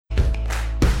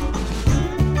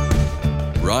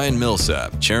Ryan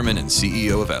Millsap, chairman and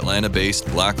CEO of Atlanta-based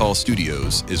Blackhall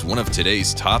Studios, is one of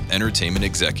today's top entertainment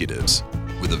executives.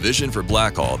 With a vision for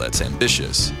Blackhall that's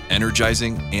ambitious,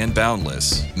 energizing, and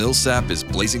boundless, Millsap is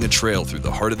blazing a trail through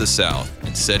the heart of the South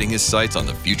and setting his sights on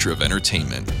the future of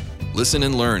entertainment. Listen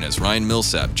and learn as Ryan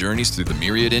Millsap journeys through the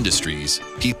myriad industries,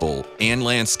 people, and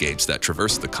landscapes that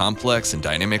traverse the complex and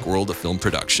dynamic world of film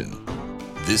production.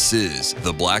 This is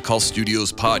the Blackhall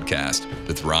Studios podcast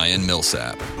with Ryan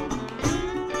Millsap.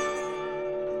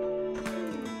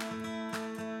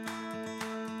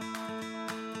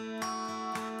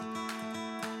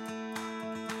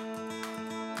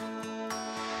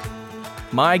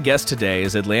 My guest today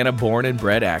is Atlanta-born and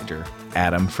bred actor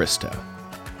Adam Fristoe.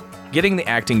 Getting the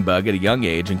acting bug at a young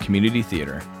age in community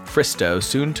theater, Fristoe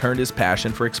soon turned his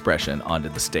passion for expression onto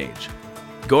the stage.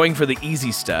 Going for the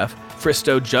easy stuff,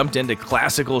 Fristoe jumped into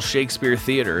classical Shakespeare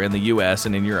Theatre in the US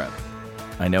and in Europe.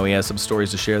 I know he has some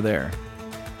stories to share there.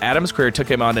 Adam's career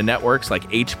took him on to networks like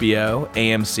HBO,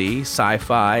 AMC,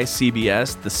 Sci-Fi,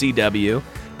 CBS, the CW,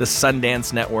 the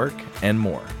Sundance Network, and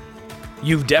more.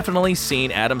 You've definitely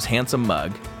seen Adam's handsome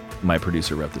mug, my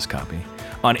producer wrote this copy,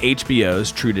 on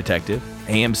HBO's True Detective,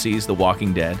 AMC's The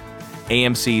Walking Dead,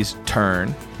 AMC's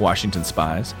Turn, Washington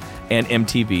Spies, and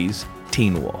MTV's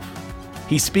Teen Wolf.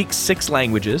 He speaks 6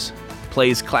 languages,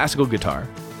 plays classical guitar,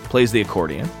 plays the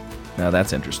accordion, now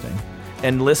that's interesting,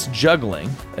 and lists juggling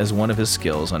as one of his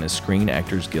skills on his Screen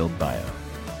Actors Guild bio.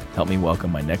 Help me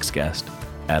welcome my next guest,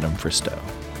 Adam Fristoe.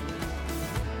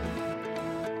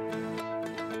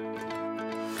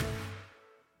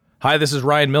 Hi, this is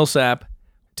Ryan Millsap.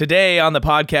 Today on the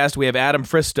podcast, we have Adam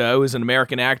Fristoe, who's an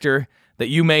American actor that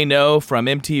you may know from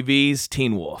MTV's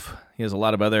Teen Wolf. He has a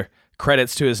lot of other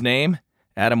credits to his name.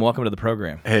 Adam, welcome to the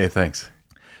program. Hey, thanks.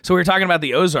 So we were talking about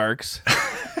the Ozarks.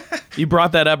 You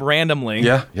brought that up randomly.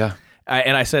 Yeah.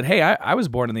 And I said, hey, I was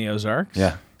born in the Ozarks.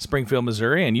 Yeah. Springfield,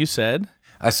 Missouri. And you said?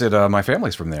 I said, my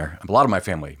family's from there. A lot of my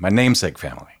family, my namesake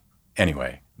family.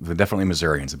 Anyway, they're definitely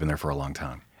Missourians. Have been there for a long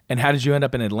time. And how did you end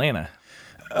up in Atlanta?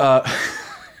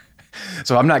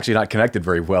 So I'm actually not connected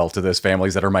very well to those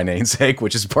families that are my namesake,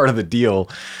 which is part of the deal.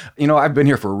 You know, I've been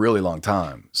here for a really long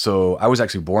time. So I was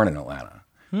actually born in Atlanta.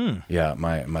 Yeah,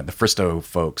 the Fristoe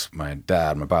folks, my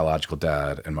dad, my biological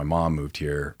dad, and my mom moved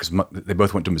here because they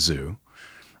both went to Mizzou,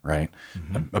 right?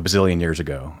 A bazillion years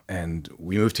ago. And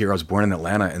we moved here. I was born in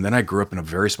Atlanta, and then I grew up in a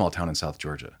very small town in South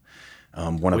Georgia.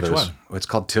 Which one? It's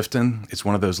called Tifton. It's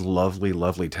one of those lovely,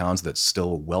 lovely towns that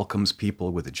still welcomes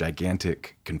people with a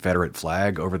gigantic Confederate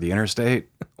flag over the interstate.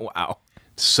 Wow.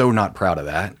 So not proud of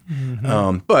that.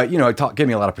 But, you know, it gave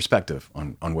me a lot of perspective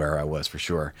on where I was for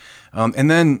sure.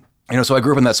 And then, you know, so I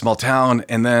grew up in that small town,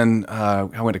 and then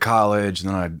I went to college, and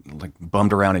then I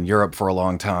bummed around in Europe for a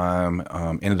long time,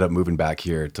 ended up moving back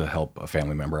here to help a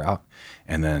family member out.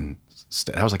 And then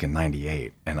that was in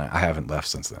 98, and I haven't left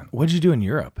since then. What did you do in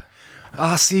Europe?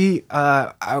 I spent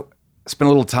a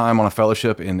little time on a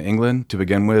fellowship in England to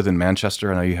begin with, in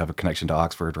Manchester. I know you have a connection to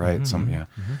Oxford, right? Kind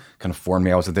of formed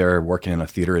me. I was there working in a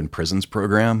theater in prisons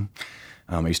program.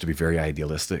 I used to be very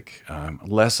idealistic,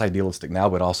 less idealistic now,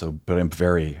 but I'm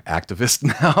very activist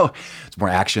now. It's more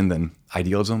action than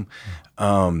idealism.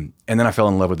 And then I fell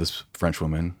in love with this French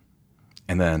woman.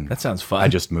 And then that sounds fun. I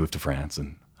just moved to France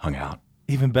and hung out.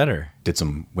 Even better.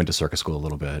 Went to circus school a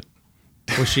little bit.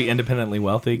 Was she independently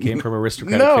wealthy? Came from an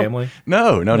aristocratic family?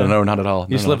 No, not at all.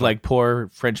 You just lived like poor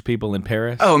French people in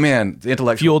Paris? Oh, man.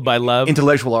 Fueled by love?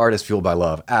 Intellectual artist fueled by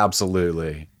love.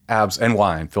 Absolutely. And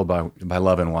wine. Fueled by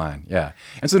love and wine. Yeah.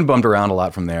 And so then bummed around a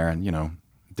lot from there and, you know,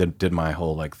 did my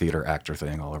whole theater actor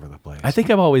thing all over the place. I think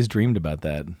I've always dreamed about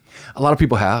that. A lot of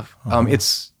people have.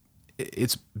 It's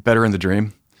better in the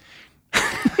dream.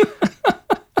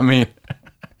 I mean...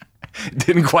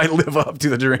 Didn't quite live up to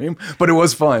the dream, but it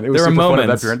was fun. It was super fun at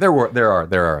that period. There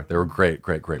were great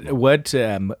moments. What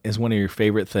is one of your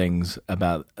favorite things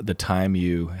about the time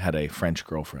you had a French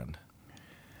girlfriend?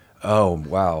 Oh,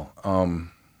 wow.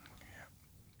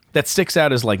 That sticks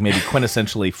out as maybe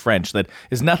quintessentially French, that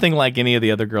is nothing like any of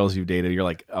the other girls you've dated. You're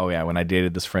like, oh yeah, when I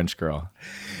dated this French girl.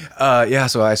 Yeah,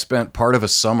 so I spent part of a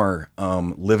summer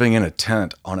living in a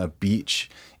tent on a beach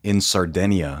in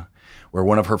Sardinia, where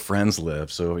one of her friends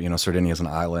lived. So, you know, Sardinia is an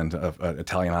island, an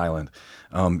Italian island,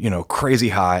 you know, crazy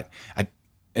hot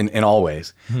in all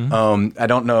ways. I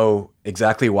don't know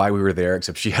exactly why we were there,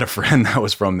 except she had a friend that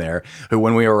was from there who,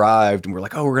 when we arrived and we're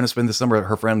like, oh, we're going to spend the summer,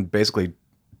 her friend basically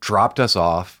dropped us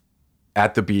off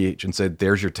at the beach and said,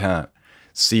 there's your tent.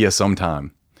 See you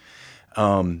sometime.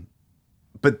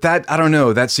 But that, I don't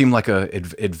know, that seemed like a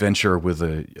adventure with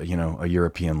a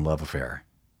European love affair.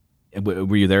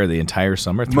 Were you there the entire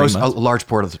summer? A large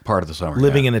part of the summer.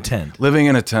 Living in a tent. Living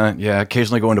in a tent, yeah.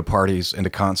 Occasionally going to parties and to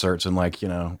concerts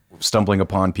and stumbling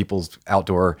upon people's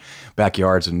outdoor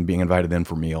backyards and being invited in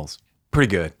for meals. Pretty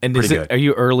good. And are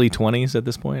you early 20s at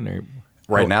this point? Or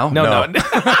right now? No.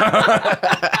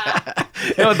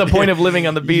 At the point of living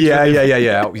on the beach.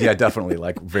 Yeah, definitely.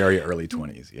 Like very early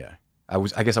 20s. Yeah,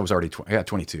 I guess I was already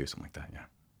 22, something like that. Yeah.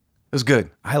 It was good.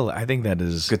 I think that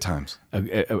is good times.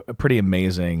 A pretty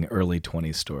amazing early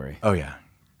 20s story. Oh yeah.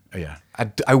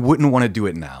 I wouldn't want to do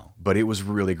it now, but it was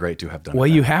really great to have done. Well,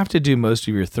 you have to do most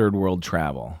of your third world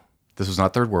travel. This was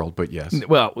not third world, but yes.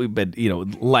 Well, but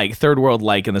like third world,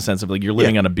 like in the sense of like you're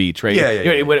living on a beach, right? Yeah.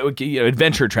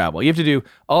 Adventure travel. You have to do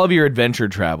all of your adventure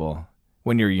travel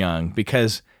when you're young,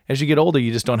 because as you get older,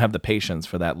 you just don't have the patience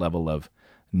for that level of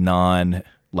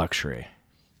non-luxury.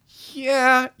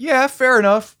 Yeah, fair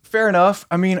enough.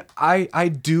 I mean, I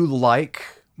do like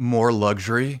more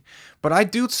luxury, but I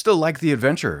do still like the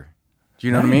adventure. Do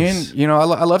you know what I mean?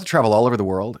 I love to travel all over the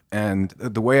world, and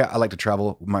the way I like to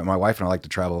travel, my wife and I like to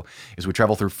travel, is we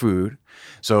travel through food,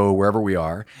 so wherever we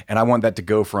are, and I want that to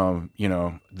go from,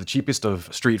 the cheapest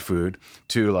of street food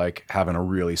to like having a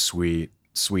really sweet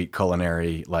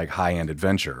culinary, like high-end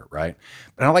adventure, right?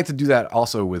 And I like to do that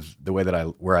also with the way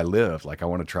that where I live. Like I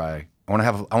want to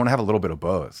have a little bit of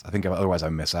both. I think otherwise I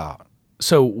miss out.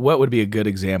 So what would be a good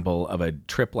example of a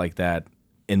trip like that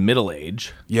in middle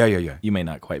age? Yeah. You may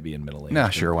not quite be in middle age. Nah,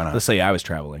 sure, why not? Let's say I was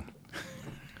traveling.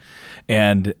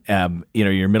 And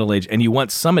you're middle age and you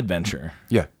want some adventure.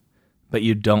 Yeah. But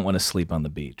you don't want to sleep on the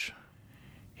beach.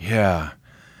 Yeah.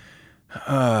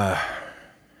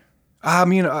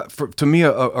 To me,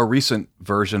 a recent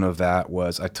version of that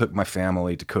was I took my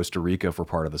family to Costa Rica for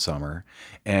part of the summer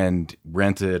and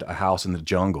rented a house in the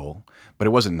jungle, but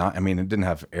it didn't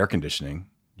have air conditioning.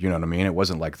 You know what I mean? It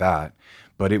wasn't like that,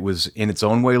 but it was in its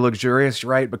own way luxurious,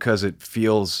 right? Because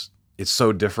it's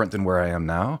so different than where I am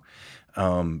now.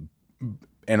 And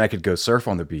I could go surf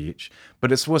on the beach,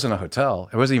 but it wasn't a hotel.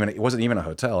 It wasn't even a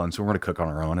hotel. And so we're going to cook on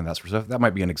our own and that sort of stuff. That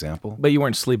might be an example. But you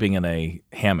weren't sleeping in a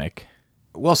hammock.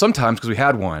 Well, sometimes because we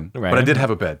had one, right. But I did have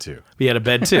a bed too. We had a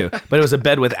bed too, but it was a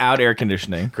bed without air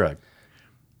conditioning. Correct.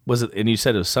 Was it? And you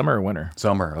said it was summer or winter?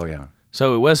 Summer. Oh yeah.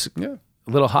 So it was a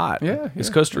little hot. Yeah.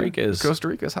 Costa Rica is. Costa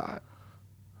Rica's hot.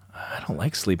 I don't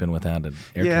like sleeping without an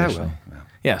air conditioning. Well.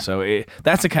 Yeah. So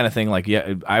that's the kind of thing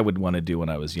I would want to do when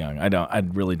I was young. I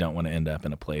really don't want to end up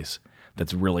in a place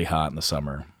that's really hot in the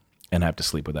summer and have to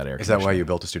sleep without air conditioning. Is that why you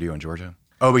built a studio in Georgia?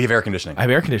 Oh, but you have air conditioning. I have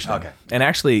air conditioning. Okay. And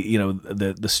actually,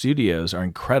 the studios are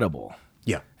incredible.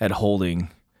 Yeah. At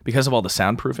holding, because of all the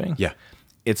soundproofing. Yeah.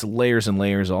 It's layers and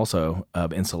layers also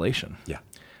of insulation. Yeah.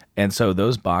 And so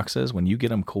those boxes, when you get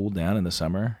them cooled down in the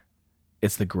summer,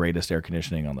 it's the greatest air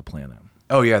conditioning on the planet.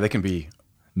 Oh yeah, they can be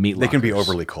meat lockers. They can be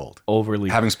overly cold.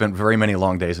 Having spent very many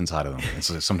long days inside of them, and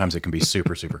so sometimes it can be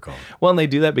super, super cold. Well, and they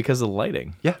do that because of the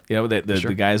lighting. Yeah.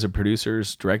 The guys are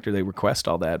producers, director, they request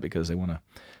all that because they want to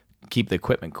keep the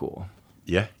equipment cool.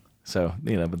 Yeah. So,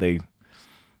 but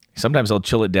sometimes they'll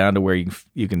chill it down to where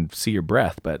you can see your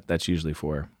breath, but that's usually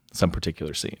for some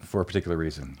particular scene. For a particular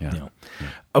reason, yeah. Yeah.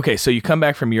 Okay, so you come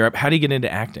back from Europe. How do you get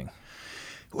into acting?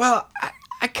 Well,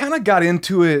 I kind of got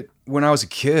into it when I was a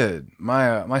kid.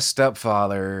 My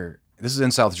stepfather, this is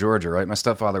in South Georgia, right? My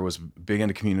stepfather was big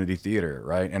into community theater,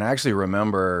 right? And I actually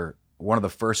remember one of the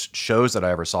first shows that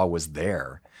I ever saw was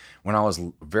there when I was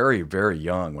very, very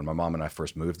young, when my mom and I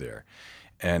first moved there.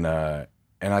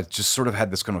 And I just sort of had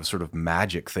this kind of sort of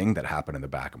magic thing that happened in the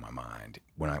back of my mind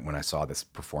when I saw this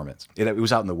performance. It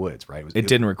was out in the woods, right? It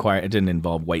didn't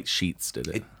involve white sheets, did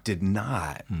it? It did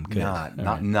not. Good.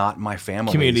 Not my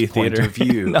family's community point theater. of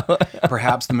view. No.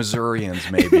 Perhaps the Missourians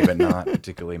maybe, but not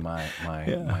particularly my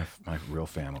real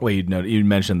family. Well, you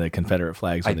mentioned the Confederate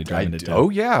flags when they drive into town. Oh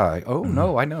yeah. Oh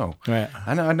no, I know. Right.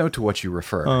 I know to what you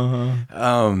refer.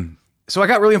 Uh-huh. So I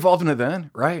got really involved in it then,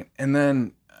 right? And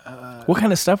then what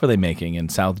kind of stuff were they making in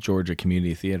South Georgia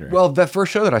Community Theater? Well, that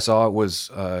first show that I saw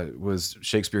was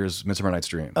Shakespeare's Midsummer Night's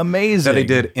Dream. Amazing. That they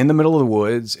did in the middle of the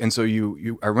woods. And so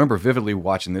I remember vividly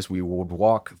watching this. We would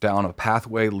walk down a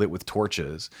pathway lit with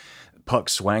torches. Puck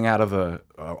swang out of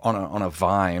on a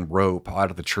vine rope out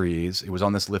of the trees. It was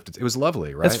on this lift. It was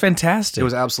lovely, right? That's fantastic. It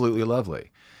was absolutely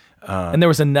lovely. And there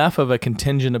was enough of a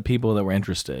contingent of people that were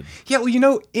interested. Yeah,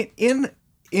 well,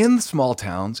 in small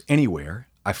towns, anywhere,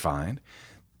 I find,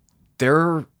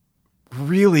 they're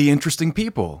really interesting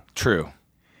people. True.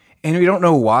 And we don't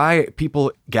know why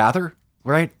people gather,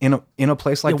 right? In a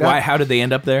place like that. Why? How did they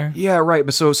end up there? Yeah, right.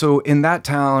 But so in that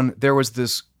town, there was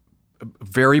this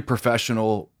very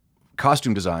professional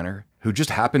costume designer who just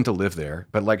happened to live there,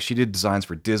 but like she did designs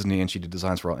for Disney and she did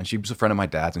designs for all, and she was a friend of my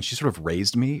dad's, and she sort of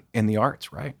raised me in the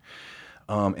arts, right?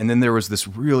 And then there was this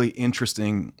really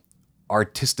interesting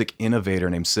artistic innovator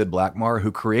named Sid Blackmar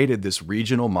who created this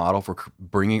regional model for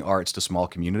bringing arts to small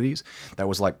communities that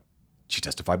was like, she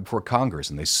testified before Congress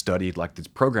and they studied like these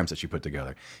programs that she put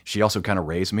together. She also kind of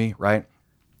raised me, right?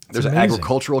 There's an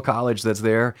agricultural college that's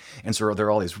there. And so there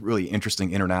are all these really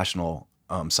interesting international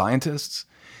scientists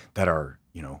that are,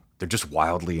 you know, they're just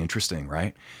wildly interesting,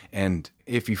 right? And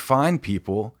if you find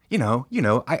people,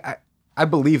 I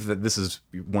believe that this is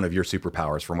one of your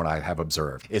superpowers from what I have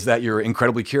observed, is that you're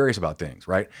incredibly curious about things,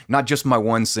 right? Not just my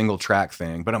one single track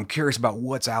thing, but I'm curious about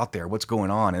what's out there, what's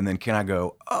going on. And then can I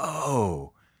go,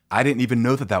 oh, I didn't even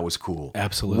know that that was cool.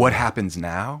 Absolutely. What happens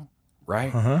now,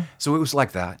 right? So it was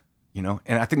like that, you know?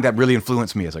 And I think that really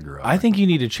influenced me as I grew up. I think you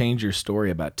need to change your story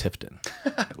about Tifton.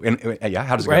 Yeah,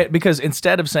 how does it go? Right, because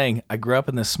instead of saying, I grew up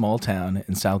in this small town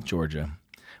in South Georgia,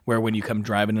 where when you come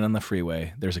driving in on the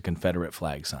freeway, there's a Confederate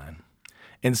flag sign.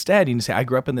 Instead, you can say, I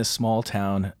grew up in this small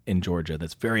town in Georgia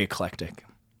that's very eclectic,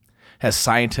 has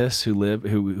scientists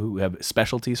who have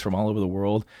specialties from all over the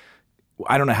world.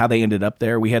 I don't know how they ended up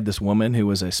there. We had this woman who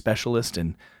was a specialist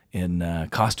in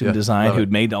costume design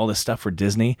who'd made all this stuff for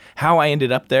Disney. How I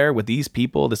ended up there with these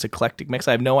people, this eclectic mix,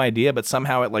 I have no idea, but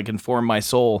somehow it like informed my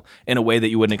soul in a way that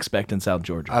you wouldn't expect in South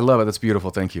Georgia. I love it. That's beautiful.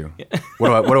 Thank you.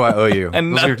 What do I owe you?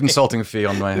 And What's your consulting fee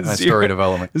on my story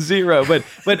development? Zero. But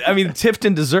I mean,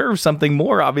 Tifton deserves something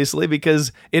more, obviously,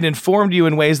 because it informed you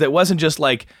in ways that wasn't just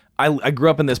like, I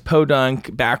grew up in this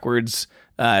podunk backwards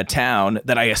town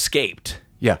that I escaped.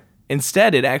 Yeah.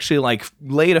 Instead, it actually like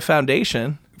laid a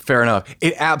foundation. Fair enough.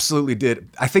 It absolutely did.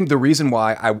 I think the reason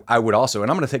why I would also,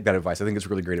 and I'm going to take that advice. I think it's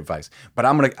really great advice. But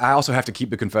I also have to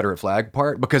keep the Confederate flag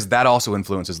part because that also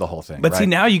influences the whole thing. But right? see,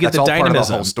 now you get That's the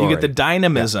dynamism. You get the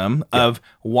dynamism of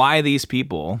why these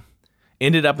people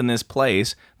ended up in this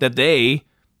place that they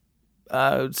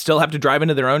still have to drive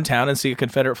into their own town and see a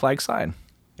Confederate flag sign.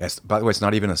 Yes. By the way, it's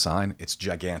not even a sign. It's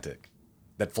gigantic.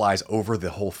 That flies over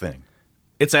the whole thing.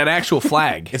 It's an actual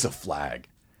flag. It's a flag.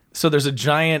 So there's a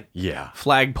giant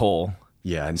flagpole.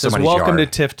 Yeah, and it says, welcome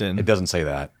yard. to Tifton. It doesn't say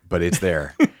that, but it's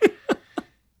there.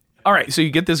 All right, so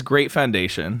you get this great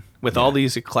foundation with all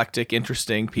these eclectic,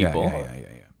 interesting people. Yeah.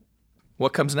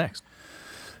 What comes next?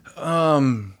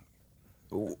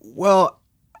 Well,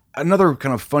 another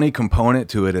kind of funny component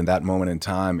to it in that moment in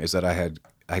time is that I had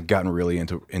gotten really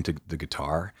into the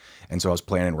guitar. And so I was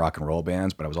playing in rock and roll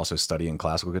bands, but I was also studying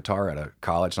classical guitar at a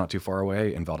college not too far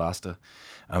away in Valdosta.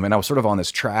 And I was sort of on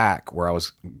this track where I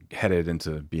was headed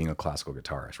into being a classical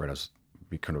guitarist, right? I was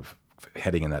kind of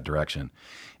heading in that direction.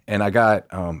 And I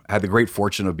had the great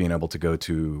fortune of being able to go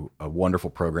to a wonderful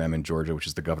program in Georgia, which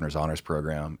is the Governor's Honors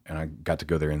Program. And I got to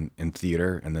go there in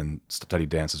theater and then study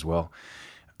dance as well.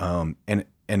 And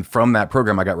from that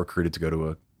program, I got recruited to go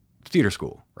to a theater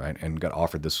school, right? And got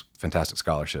offered this fantastic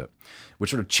scholarship,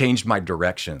 which sort of changed my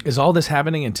direction. Is all this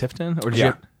happening in Tifton? Or did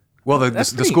you? Well, the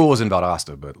school was in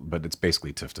Valdosta, but it's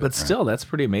basically Tifton. But still, that's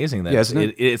pretty amazing. That isn't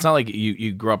it? It's not like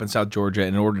you grew up in South Georgia,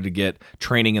 and in order to get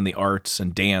training in the arts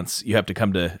and dance, you have to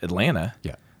come to Atlanta.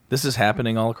 Yeah. This is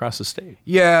happening all across the state.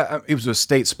 Yeah, it was a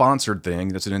state-sponsored thing.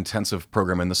 That's an intensive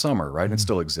program in the summer, right? Mm-hmm. It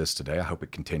still exists today. I hope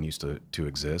it continues to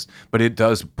exist. But it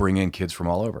does bring in kids from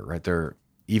all over, right? They're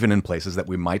even in places that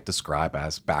we might describe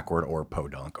as backward or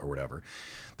podunk or whatever.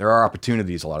 There are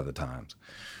opportunities a lot of the times.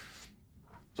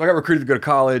 So I got recruited to go to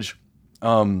college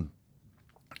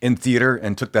in theater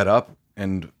and took that up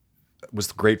and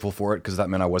was grateful for it because that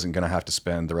meant I wasn't going to have to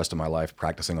spend the rest of my life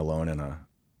practicing alone in a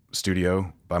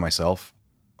studio by myself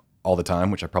all the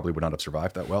time, which I probably would not have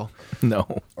survived that well. No.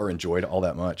 Or enjoyed all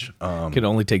that much. Could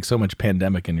only take so much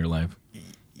pandemic in your life.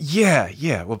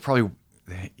 Yeah. Well, probably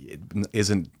it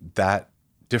isn't that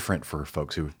different for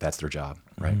folks who that's their job,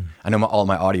 right? I know all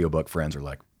my audiobook friends are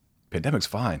like, pandemic's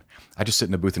fine. I just sit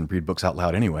in a booth and read books out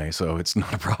loud anyway, so it's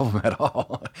not a problem at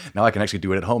all. Now I can actually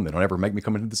do it at home. They don't ever make me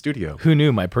come into the studio. Who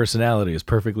knew my personality is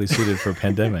perfectly suited for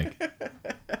pandemic?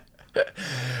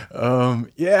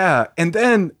 Yeah. And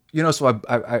then, so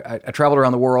I traveled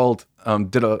around the world,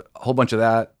 did a whole bunch of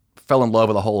that, fell in love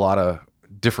with a whole lot of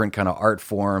different kind of art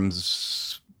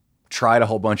forms, tried a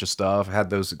whole bunch of stuff, had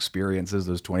those experiences,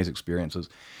 those 20s experiences,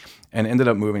 and ended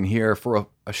up moving here for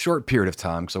a short period of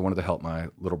time because I wanted to help my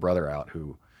little brother out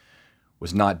who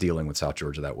was not dealing with South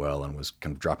Georgia that well and was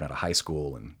kind of dropping out of high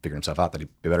school and figuring himself out, that he'd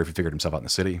be better if he figured himself out in the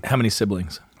city. How many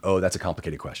siblings? Oh, that's a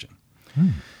complicated question.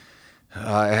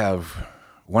 I have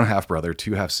one half brother,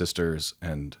 two half sisters,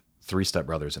 and 3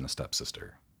 stepbrothers and a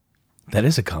stepsister. That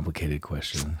is a complicated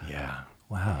question. Yeah.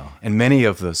 Wow. And many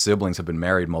of the siblings have been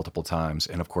married multiple times.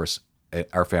 And of course,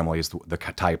 our family is the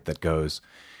type that goes,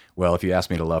 well, if you ask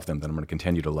me to love them, then I'm going to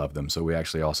continue to love them. So we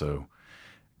actually also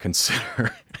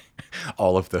consider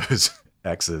all of those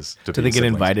exes to Do be they get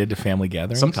siblings. invited to family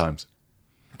gatherings? Sometimes.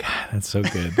 God, that's so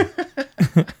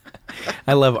good.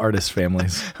 I love artist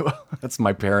families. Well, that's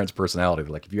my parents' personality.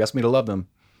 They're like, if you ask me to love them,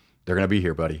 they're going to be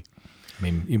here, buddy. I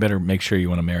mean, you better make sure you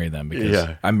want to marry them because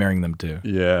Yeah. I'm marrying them too.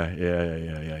 Yeah.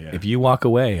 If you walk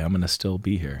away, I'm going to still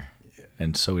be here.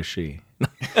 And so is she.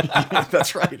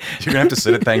 That's right. You're going to have to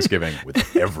sit at Thanksgiving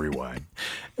with everyone.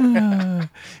 It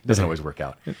doesn't always work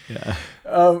out. Yeah.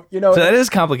 So So that is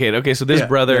complicated. Okay, so this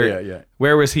brother, Yeah.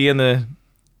 where was he in the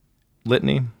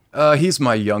litany? He's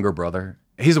my younger brother.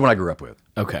 He's the one I grew up with.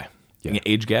 Okay. Yeah.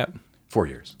 Age gap? 4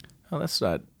 years. Oh, that's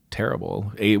not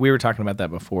terrible. We were talking about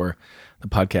that before the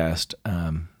podcast.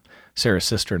 Sarah's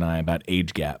sister and I about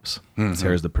age gaps. Mm-hmm.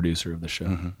 Sarah's the producer of the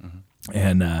show.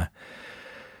 And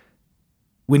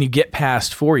when you get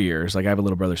past 4 years, like I have a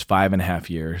little brother's 5.5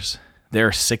 years,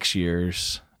 they're 6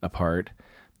 years apart.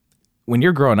 When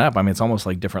you're growing up, I mean, it's almost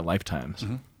like different lifetimes.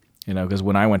 You know, because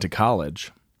when I went to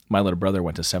college, my little brother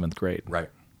went to 7th grade. Right.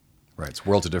 It's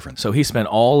worlds of difference. So he spent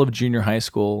all of junior high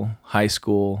school,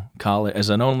 college,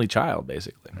 as an only child,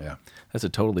 basically. Yeah. That's a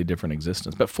totally different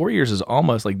existence. But 4 years is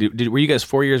almost like, were you guys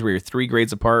 4 years where you're 3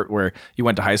 grades apart, where you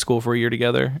went to high school for a year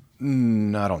together?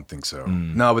 No, I don't think so.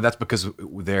 No, but that's because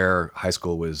their high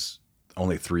school was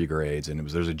only 3 grades, and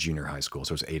there's a junior high school,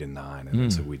 so it was 8 and 9,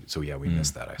 and so we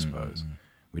missed that, I suppose.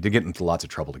 We did get into lots of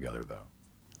trouble together, though.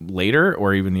 Later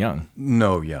or even young?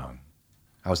 No, young.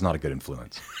 I was not a good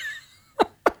influence.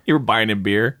 You were buying him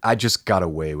beer? I just got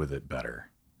away with it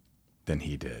better than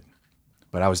he did,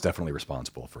 but I was definitely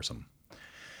responsible for some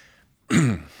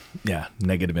Yeah,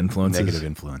 negative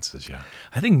influences. Yeah.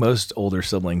 I think most older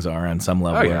siblings are on some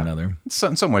level or another.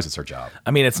 In some ways, it's our job.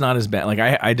 I mean, it's not as bad. Like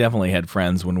I definitely had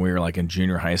friends when we were like in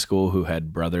junior high school who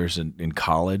had brothers in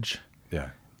college. Yeah.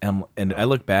 And I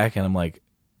look back and I'm like,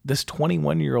 this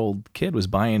 21-year-old kid was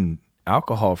buying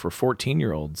alcohol for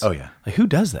 14-year-olds. Oh, yeah. Like, who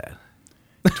does that?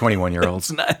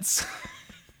 21-year-olds. It's nuts.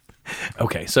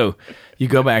 Okay, so you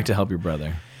go back to help your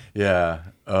brother. Yeah.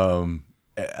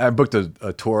 I booked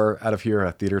a tour out of here,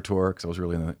 a theater tour, because I was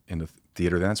really into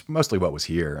theater. That's mostly what was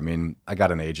here. I mean, I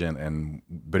got an agent,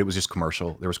 but it was just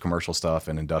commercial. There was commercial stuff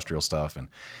and industrial stuff, and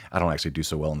I don't actually do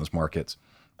so well in those markets.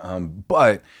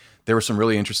 But there were some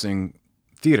really interesting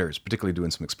theaters, particularly doing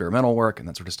some experimental work and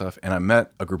that sort of stuff. And I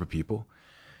met a group of people.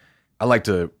 I like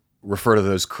to refer to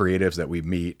those creatives that we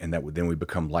meet and that then we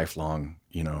become lifelong,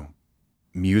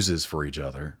 muses for each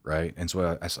other, right? And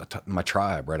so my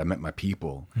tribe, right? I met my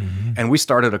people, and we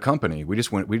started a company. We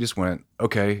just went,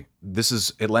 okay,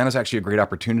 Atlanta's actually a great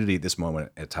opportunity at this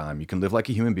moment at time. You can live like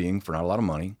a human being for not a lot of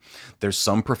money. There's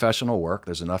some professional work.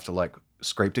 There's enough to like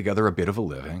scrape together a bit of a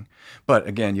living, but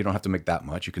again, you don't have to make that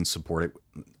much. You can support it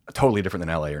totally different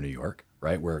than LA or New York,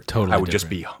 right? Where totally I would just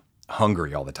be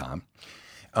hungry all the time.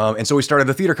 And so we started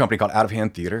a theater company called Out of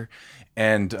Hand Theater.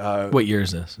 And what year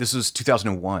is this? This was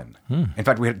 2001. In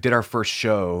fact, we did our first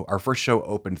show. Our first show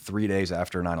opened 3 days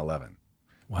after 9/11.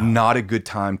 Wow. Not a good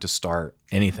time to start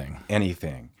anything.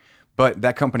 But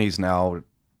that company is now,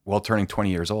 turning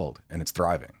 20 years old, and it's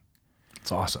thriving.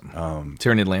 It's awesome. It's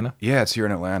here in Atlanta? Yeah, it's here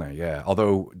in Atlanta, yeah.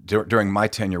 Although during my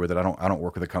tenure with it, I don't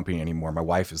work with the company anymore. My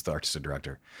wife is the artistic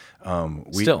director.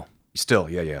 Still,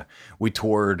 yeah. We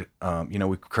toured,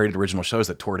 we created original shows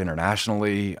that toured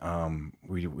internationally.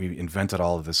 We invented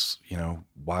all of this,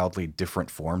 wildly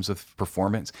different forms of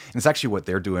performance. And it's actually what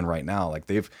they're doing right now. Like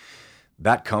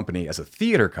that company as a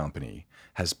theater company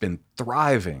has been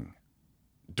thriving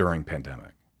during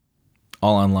pandemic.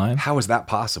 All online? How is that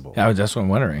possible? That's what I'm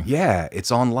wondering. Yeah,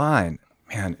 it's online.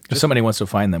 Man, if somebody wants to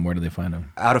find them, where do they find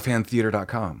them?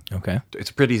 Outofhandtheater.com. Okay. It's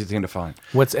a pretty easy thing to find.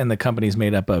 And the company's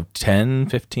made up of 10,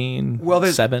 15,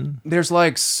 7? There's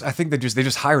I think they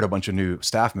just hired a bunch of new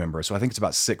staff members. So I think it's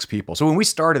about 6 people. So when we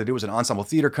started, it was an ensemble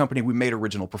theater company. We made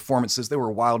original performances. They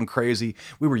were wild and crazy.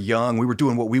 We were young. We were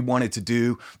doing what we wanted to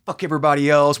do. Fuck everybody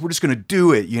else. We're just going to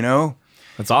do it,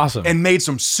 That's awesome. And made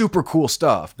some super cool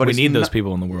stuff. But we need those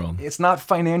people in the world. It's not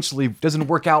financially, doesn't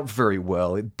work out very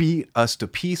well. It beat us to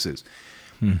pieces.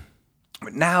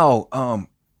 But now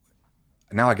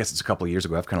I guess it's a couple of years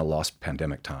ago, I've kind of lost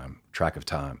track of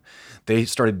time. They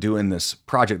started doing this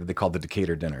project that they called the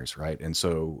Decatur Dinners, right? And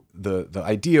so the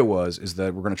idea is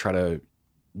that we're going to try to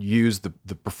use the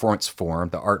performance form,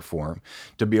 the art form,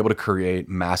 to be able to create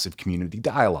massive community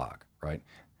dialogue, right?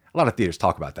 A lot of theaters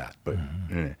talk about that, but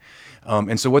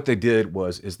and so what they did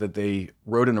is that they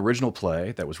wrote an original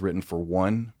play that was written for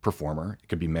one performer. It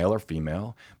could be male or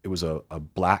female. It was a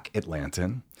Black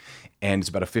Atlantan, and it's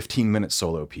about a 15-minute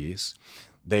solo piece.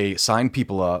 They signed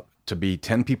people up to be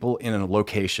 10 people in a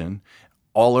location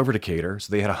all over Decatur. So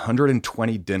they had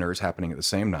 120 dinners happening at the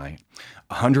same night.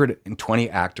 120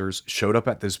 actors showed up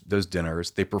at those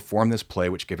dinners. They performed this play,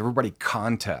 which gave everybody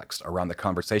context around the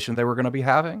conversation they were going to be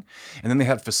having. And then they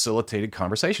had facilitated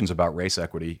conversations about race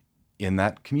equity in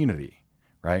that community,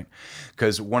 right?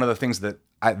 Because one of the things that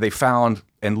they found,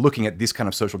 and looking at this kind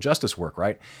of social justice work,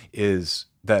 right, is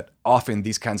that often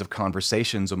these kinds of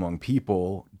conversations among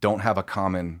people don't have a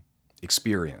common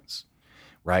experience.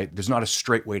 Right? There's not a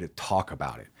straight way to talk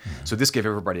about it. Mm-hmm. So this gave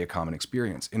everybody a common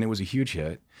experience, and it was a huge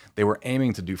hit. They were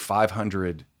aiming to do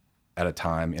 500 at a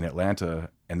time in Atlanta,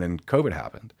 and then COVID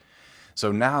happened.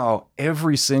 So now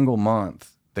every single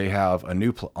month they have a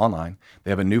new online. They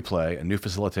have a new play, a new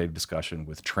facilitated discussion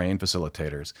with trained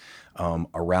facilitators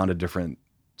around a different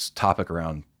topic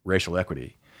around racial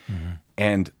equity. Mm-hmm.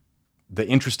 And the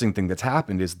interesting thing that's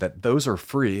happened is that those are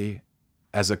free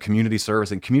as a community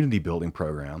service and community building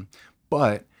program.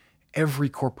 But every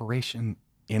corporation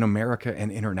in America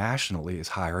and internationally is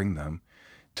hiring them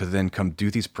to then come do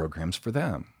these programs for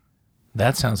them.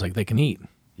 That sounds like they can eat.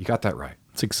 You got that right.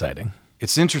 It's exciting.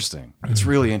 It's interesting. It's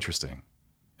really interesting.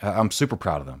 I'm super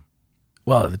proud of them.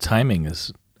 Well, the timing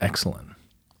is excellent.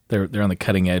 They're on the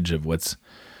cutting edge of what's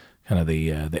kind of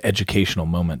the educational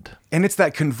moment. And it's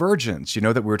that convergence,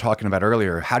 that we were talking about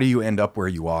earlier. How do you end up where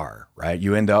you are, right?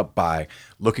 You end up by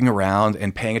looking around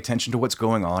and paying attention to what's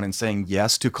going on and saying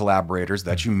yes to collaborators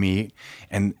that you meet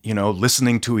and,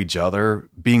 listening to each other,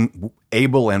 being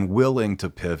able and willing to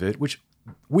pivot, which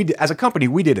we did, as a company,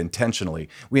 we did intentionally.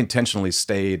 We intentionally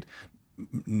stayed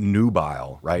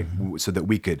nubile, right? Mm-hmm. So that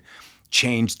we could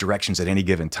change directions at any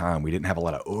given time. We didn't have a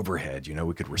lot of overhead,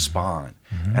 we could respond.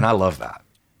 Mm-hmm. And I love that.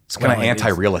 It's kind of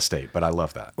anti-real estate, but I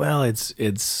love that. Well,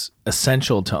 it's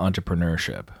essential to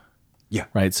entrepreneurship. Yeah.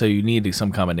 Right? So you need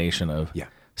some combination of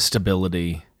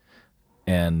stability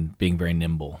and being very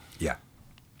nimble. Yeah.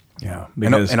 Yeah.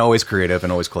 And always creative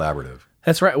and always collaborative.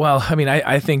 That's right. Well, I mean,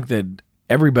 I think that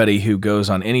everybody who goes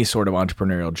on any sort of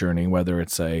entrepreneurial journey, whether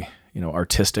it's a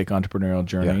artistic entrepreneurial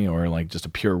journey or like just a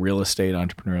pure real estate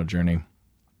entrepreneurial journey,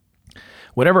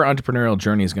 whatever entrepreneurial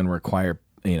journey is going to require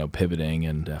pivoting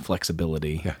and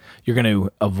flexibility. Yeah. You're going to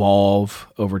evolve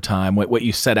over time. What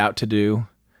you set out to do,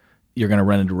 you're going to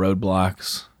run into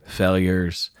roadblocks,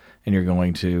 failures, and you're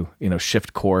going to,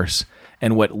 shift course.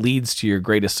 And what leads to your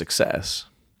greatest success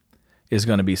is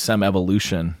going to be some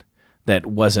evolution that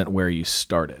wasn't where you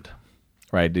started,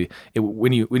 right?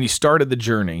 When you started the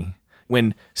journey,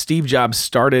 when Steve Jobs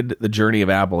started the journey of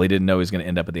Apple, he didn't know he was going to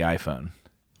end up at the iPhone,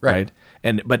 right?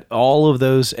 But all of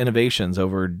those innovations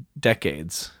over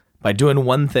decades, by doing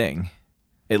one thing,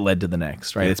 it led to the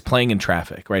next, right? Yeah. It's playing in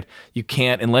traffic, right? You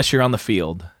can't, unless you're on the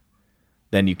field,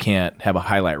 then you can't have a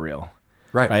highlight reel,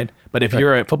 right? But if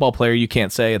you're a football player, you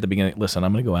can't say at the beginning, listen,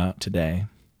 I'm going to go out today.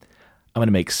 I'm going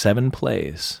to make 7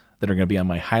 plays that are going to be on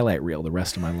my highlight reel the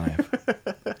rest of my life.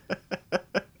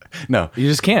 No. You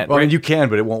just can't. Well, right? I mean, you can,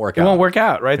 but it won't work out. It won't work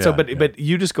out, right? Yeah, but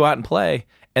you just go out and play,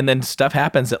 and then stuff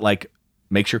happens that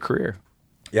makes your career.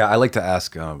 Yeah, I like to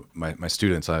ask my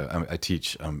students. I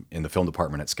teach in the film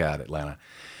department at SCAD Atlanta.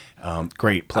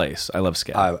 Great place. I love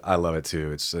SCAD. I love it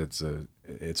too. It's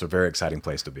a very exciting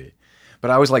place to be. But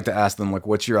I always like to ask them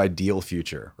what's your ideal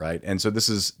future, right? And so this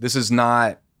is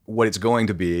not what it's going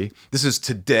to be. This is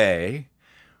today.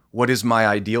 What is my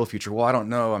ideal future? Well, I don't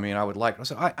know. I mean, I would like.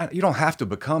 So you don't have to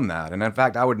become that. And in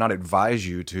fact, I would not advise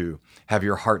you to have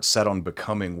your heart set on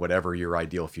becoming whatever your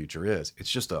ideal future is.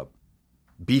 It's just a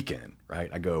beacon, right?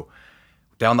 I go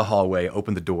down the hallway,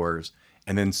 open the doors,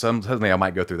 and then suddenly I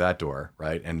might go through that door,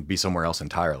 right, and be somewhere else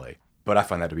entirely. But I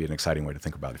find that to be an exciting way to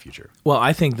think about the future. Well,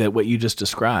 I think that what you just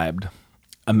described,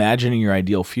 imagining your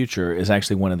ideal future, is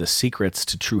actually one of the secrets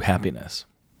to true happiness.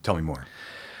 Tell me more.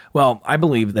 Well, I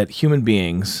believe that human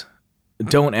beings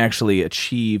don't actually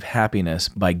achieve happiness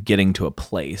by getting to a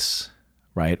place,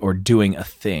 right, or doing a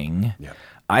thing. Yeah.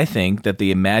 I think that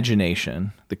the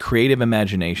imagination, the creative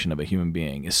imagination of a human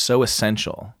being is so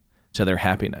essential to their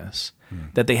happiness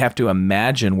that they have to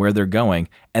imagine where they're going,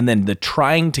 and then the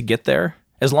trying to get there,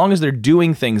 as long as they're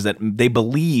doing things that they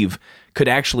believe could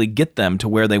actually get them to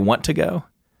where they want to go,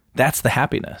 that's the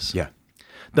happiness. Yeah.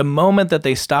 The moment that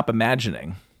they stop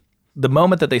imagining, the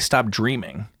moment that they stop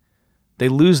dreaming, they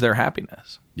lose their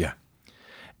happiness. Yeah.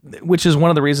 Which is one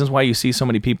of the reasons why you see so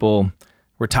many people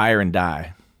retire and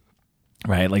die.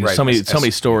 Right, like so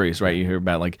many stories, right? You hear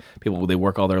about people, they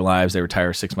work all their lives, they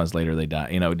retire 6 months later, they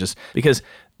die. Just because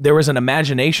there was an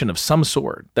imagination of some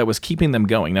sort that was keeping them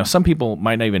going. Now, some people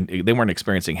might not they weren't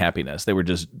experiencing happiness; they were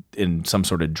just in some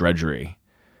sort of drudgery,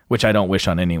 which I don't wish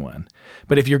on anyone.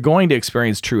 But if you're going to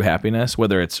experience true happiness,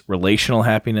 whether it's relational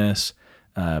happiness,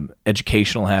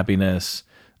 educational happiness,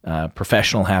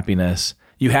 professional happiness.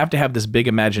 You have to have this big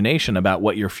imagination about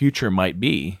what your future might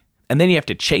be, and then you have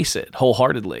to chase it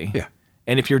wholeheartedly. Yeah.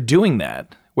 And if you're doing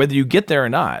that, whether you get there or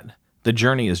not, the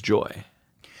journey is joy.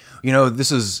 You know,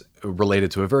 this is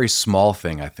related to a very small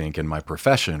thing, I think, in my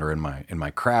profession or in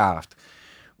my craft,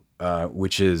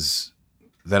 which is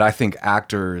that I think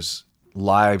actors'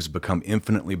 lives become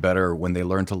infinitely better when they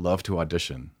learn to love to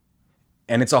audition.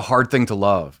 And it's a hard thing to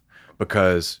love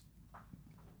because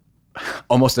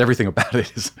almost everything about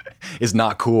it is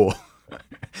not cool.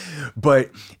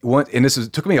 But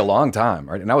it took me a long time,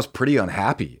 right? And I was pretty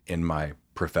unhappy in my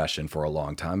profession for a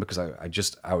long time because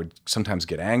I would sometimes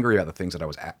get angry about the things that I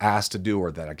was asked to do,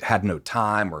 or that I had no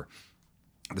time, or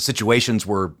the situations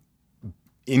were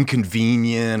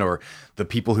inconvenient, or the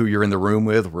people who you're in the room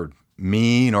with were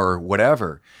mean or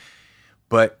whatever.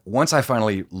 But once I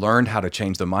finally learned how to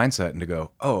change the mindset and to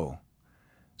go, oh,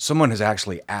 someone has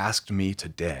actually asked me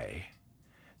today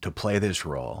to play this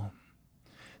role.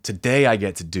 Today I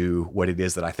get to do what it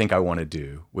is that I think I want to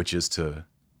do, which is to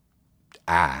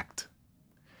act.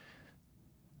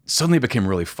 Suddenly it became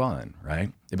really fun,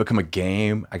 right? It became a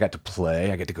game. I got to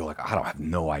play. I get to go like, I don't have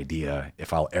no idea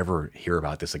if I'll ever hear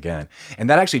about this again. And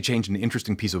that actually changed an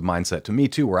interesting piece of mindset to me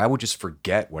too, where I would just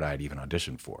forget what I had even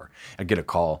auditioned for. I'd get a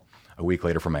call a week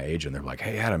later from my agent. They're like,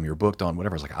 hey, Adam, you're booked on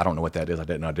whatever. I was like, I don't know what that is. I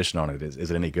didn't audition on it.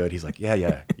 Is it any good? He's like, yeah,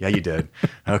 you did.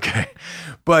 Okay.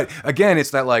 But again,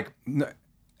 it's that like,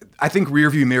 I think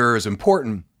rearview mirror is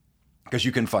important because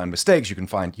you can find mistakes. You can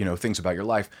find, things about your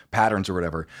life, patterns or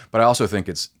whatever. But I also think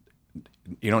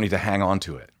you don't need to hang on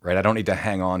to it, right? I don't need to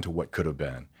hang on to what could have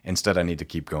been. Instead, I need to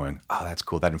keep going, oh, that's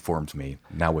cool. That informs me.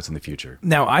 Now what's in the future?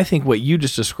 Now, I think what you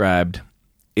just described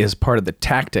is part of the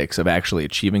tactics of actually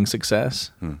achieving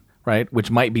success, right? Which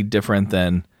might be different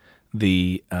than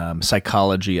the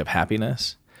psychology of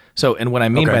happiness. So, and what I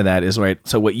mean by that is, right,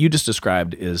 so what you just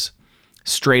described is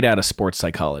straight out of sports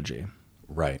psychology.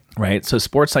 Right. Right? So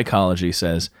sports psychology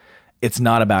says it's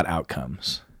not about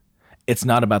outcomes. It's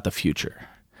not about the future.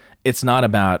 It's not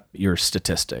about your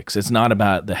statistics. It's not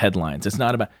about the headlines. It's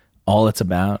not about, all it's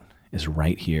about is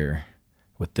right here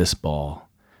with this ball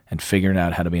and figuring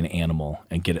out how to be an animal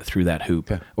and get it through that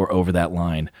hoop or over that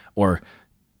line or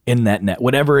in that net,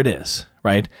 whatever it is,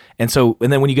 right? And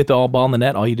then when you get the ball in the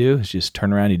net, all you do is just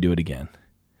turn around and you do it again.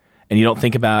 And you don't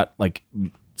think about like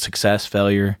success,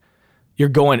 failure. You're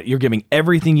giving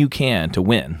everything you can to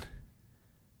win.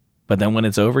 But then when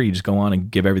it's over, you just go on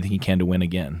and give everything you can to win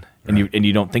again. And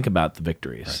you don't think about the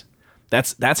victories.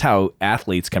 Right. That's how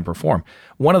athletes can perform.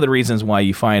 One of the reasons why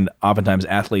you find oftentimes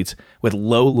athletes with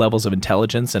low levels of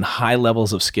intelligence and high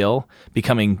levels of skill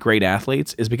becoming great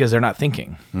athletes is because they're not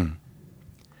thinking.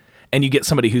 And you get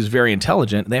somebody who's very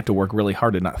intelligent, they have to work really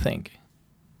hard to not think.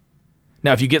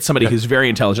 Now, if you get somebody who's very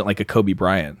intelligent, like a Kobe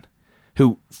Bryant,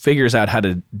 who figures out how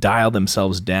to dial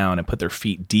themselves down and put their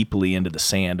feet deeply into the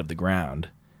sand of the ground,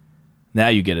 now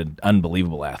you get an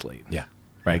unbelievable athlete. Yeah.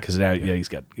 Right? Because now he's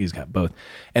got both.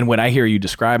 And what I hear you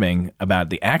describing about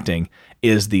the acting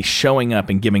is the showing up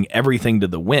and giving everything to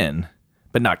the win,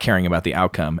 but not caring about the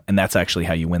outcome. And that's actually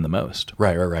how you win the most.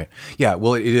 Right. Yeah,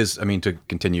 well, it is, to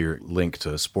continue your link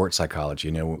to sports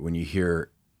psychology, when you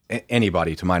hear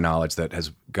anybody, to my knowledge, that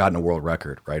has gotten a world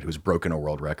record, right, who's broken a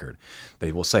world record,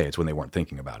 they will say it's when they weren't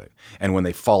thinking about it. And when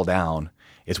they fall down,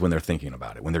 it's when they're thinking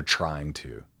about it, when they're trying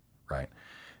to, right?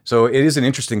 So it is an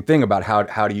interesting thing about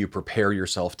how do you prepare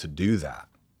yourself to do that?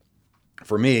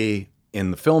 For me,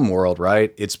 in the film world,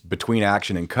 right, it's between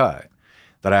action and cut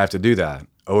that I have to do that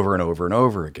over and over and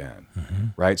over again,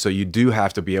 right? So you do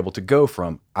have to be able to go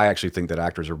from, I actually think that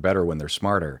actors are better when they're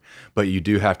smarter, but you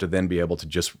do have to then be able to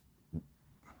just,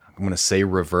 I'm going to say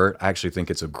revert. I actually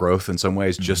think it's a growth in some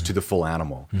ways, just to the full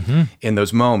animal in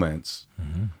those moments,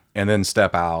 and then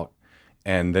step out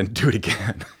and then do it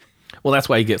again. Well, that's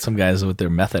why you get some guys with their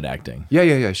method acting.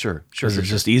 Yeah, sure. Because it's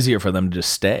just easier for them to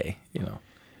just stay,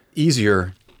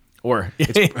 Easier. Or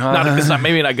it's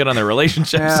maybe not good on their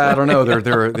relationships. Yeah, I don't know. They're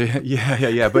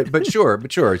but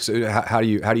sure. So how do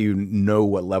you know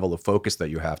what level of focus that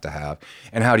you have to have,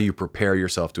 and how do you prepare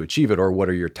yourself to achieve it, or what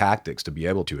are your tactics to be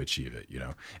able to achieve it?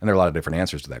 And there are a lot of different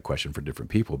answers to that question for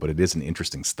different people, but it is an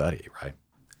interesting study, right?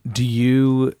 Do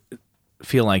you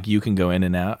feel like you can go in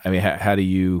and out? I mean, how do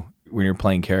you, when you're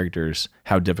playing characters,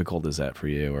 how difficult is that for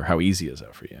you, or how easy is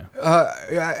that for you?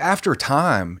 After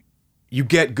time, you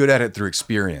get good at it through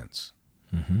experience,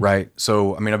 right?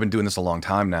 So, I've been doing this a long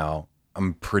time now.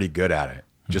 I'm pretty good at it,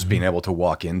 just being able to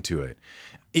walk into it,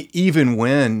 even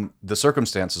when the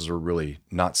circumstances are really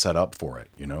not set up for it,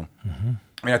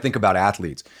 I think about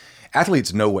athletes.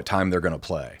 Athletes know what time they're going to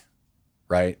play,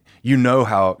 right? You know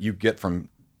how you get from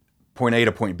point A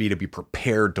to point B to be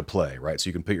prepared to play, right? So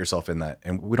you can put yourself in that.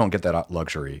 And we don't get that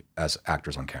luxury as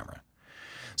actors on camera.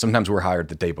 Sometimes we're hired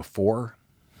the day before.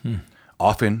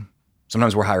 Often,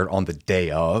 sometimes we're hired on the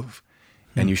day of,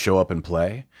 and you show up and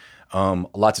play.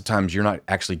 Lots of times you're not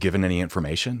actually given any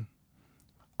information.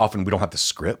 Often we don't have the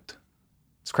script.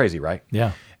 It's crazy, right?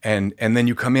 Yeah. And then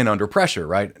you come in under pressure,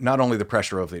 right? Not only the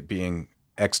pressure of it being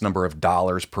X number of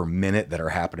dollars per minute that are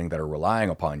happening that are relying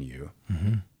upon you,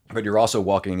 but you're also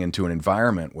walking into an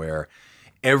environment where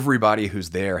everybody who's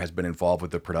there has been involved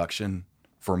with the production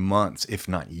for months, if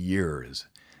not years.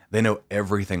 They know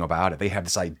everything about it. They have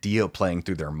this idea playing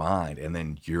through their mind, and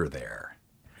then you're there.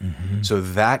 So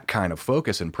that kind of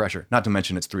focus and pressure, not to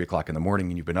mention it's 3:00 in the morning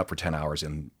and you've been up for 10 hours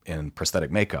in prosthetic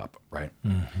makeup, right?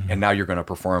 And now you're going to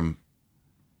perform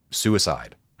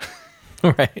suicide.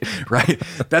 Right.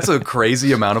 That's a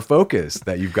crazy amount of focus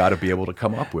that you've got to be able to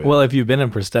come up with. Well, if you've been in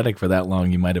prosthetic for that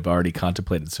long, you might have already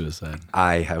contemplated suicide.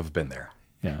 I have been there.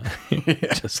 Yeah.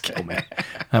 Just kill me.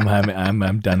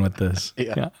 I'm done with this.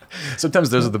 Yeah.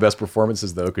 Sometimes those are the best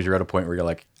performances though, because you're at a point where you're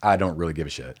like, I don't really give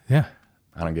a shit. Yeah.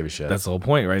 I don't give a shit. That's the whole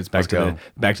point, right? It's back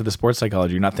to the sports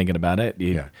psychology. You're not thinking about it.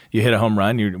 You hit a home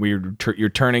run. You're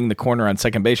turning the corner on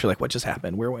second base. You're like, what just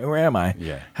happened? Where am I?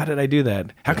 Yeah. How did I do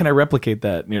that? How can I replicate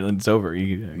that? It's over.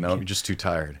 No, you're just too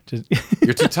tired.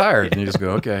 You're too tired, and you just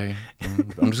go, okay,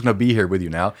 I'm just going to be here with you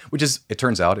now. Which is, it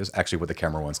turns out, is actually what the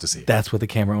camera wants to see. That's what the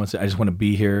camera wants. I just want to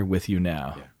be here with you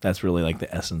now. Yeah. That's really like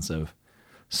the essence of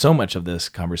so much of this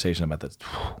conversation about the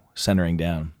centering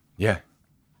down. Yeah.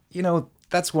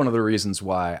 That's one of the reasons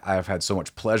why I've had so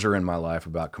much pleasure in my life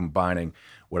about combining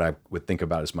what I would think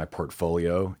about as my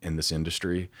portfolio in this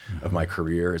industry of my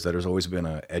career, is that there's always been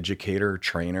an educator,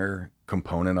 trainer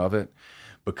component of it,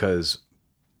 because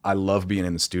I love being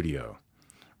in the studio,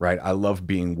 right? I love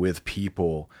being with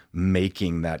people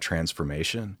making that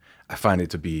transformation. I find it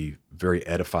to be very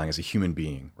edifying as a human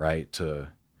being, right? To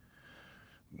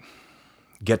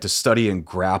get to study and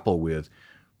grapple with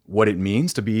what it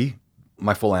means to be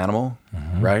my full animal,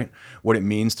 right? What it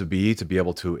means to be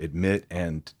able to admit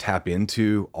and tap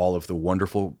into all of the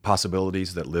wonderful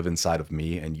possibilities that live inside of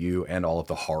me and you, and all of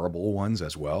the horrible ones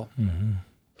as well.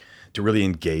 To really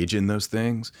engage in those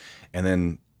things. And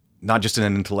then not just in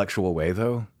an intellectual way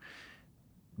though,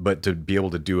 but to be able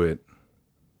to do it,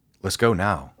 let's go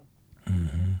now.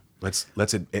 Let's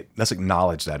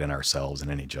acknowledge that in ourselves and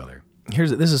in each other.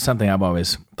 This is something I've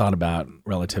always thought about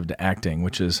relative to acting,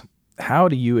 which is, how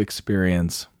do you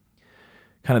experience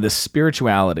kind of the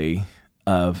spirituality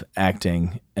of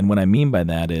acting? And what I mean by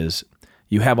that is,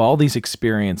 you have all these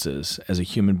experiences as a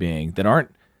human being that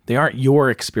aren't your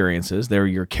experiences, they're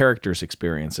your character's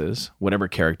experiences, whatever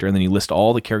character, and then you list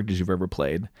all the characters you've ever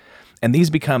played. And these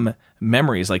become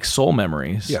memories, like soul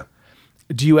memories. Yeah.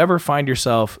 Do you ever find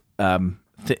yourself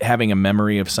having a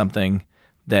memory of something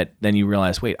that then you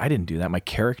realize, wait, I didn't do that, my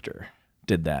character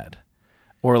did that?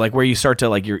 Or like where you start to,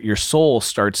 like, your soul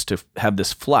starts to have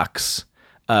this flux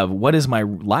of, what is my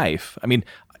life? I mean,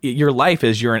 your life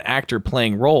is, you're an actor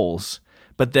playing roles,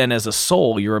 but then as a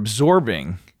soul, you're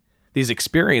absorbing these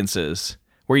experiences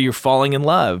where you're falling in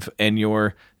love and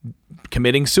you're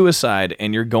committing suicide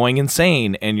and you're going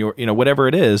insane and you're, whatever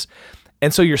it is.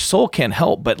 And so your soul can't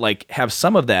help but like have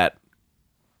some of that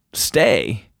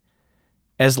stay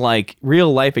as like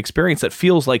real life experience that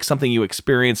feels like something you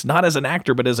experience, not as an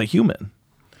actor, but as a human.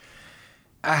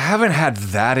 I haven't had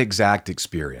that exact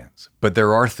experience, but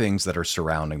there are things that are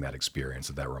surrounding that experience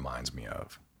that reminds me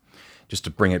of. Just to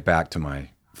bring it back to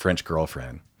my French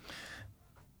girlfriend,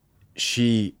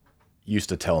 she used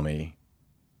to tell me,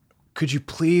 could you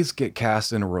please get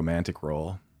cast in a romantic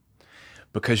role?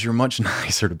 Because you're much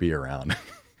nicer to be around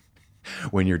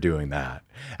when you're doing that,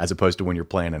 as opposed to when you're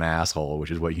playing an asshole, which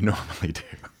is what you normally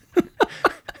do.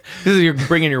 You're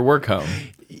bringing your work home.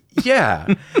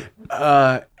 Yeah.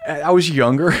 I was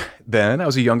younger then. I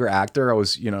was a younger actor. I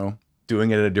was,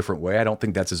 doing it a different way. I don't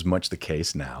think that's as much the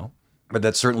case now, but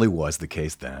that certainly was the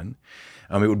case then.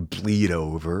 It would bleed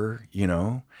over,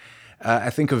 I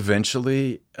think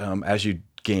eventually, as you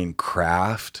gain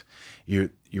craft, you're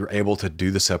able to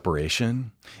do the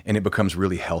separation, and it becomes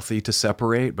really healthy to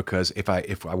separate, because if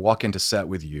I walk into set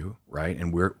with you, right,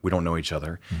 and we don't know each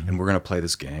other, and we're going to play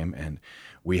this game, and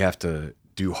we have to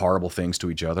do horrible things to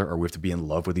each other, or we have to be in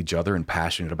love with each other and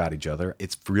passionate about each other,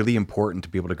 it's really important to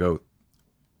be able to go,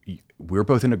 we're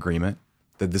both in agreement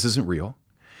that this isn't real,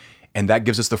 and that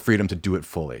gives us the freedom to do it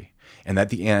fully. And at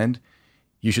the end,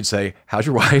 you should say, how's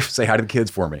your wife? Say hi to the kids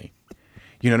for me.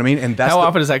 You know what I mean? And that's how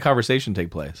often does that conversation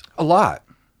take place? A lot.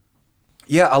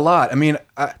 Yeah, a lot. I mean,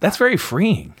 That's very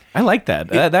freeing. I like that.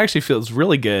 That actually feels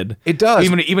really good. It does.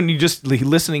 Even you just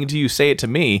listening to you say it to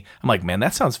me, I'm like, man,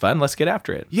 that sounds fun. Let's get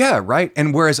after it. yeah, right.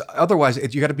 And whereas otherwise,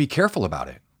 you got to be careful about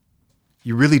it.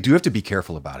 You really do have to be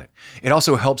careful about it. It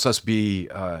also helps us be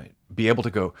able to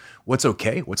go, what's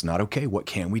okay, what's not okay, what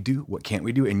can we do, what can't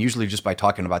we do, and usually just by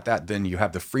talking about that, then you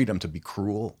have the freedom to be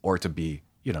cruel or to be,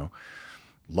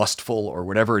 lustful or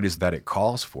whatever it is that it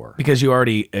calls for. Because you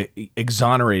already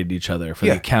exonerated each other for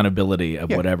the accountability of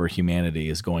whatever humanity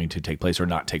is going to take place or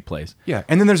not take place. Yeah,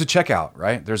 and then there's a checkout,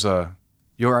 right? There's a,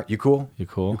 you all right? You cool? You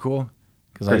cool? You cool?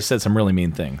 Because I just said some really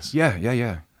mean things. Yeah.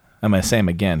 I'm going to say them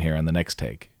again here on the next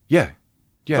take. Yeah.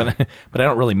 But I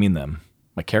don't really mean them.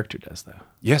 My character does, though.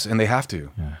 Yes, and they have to.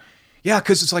 Yeah,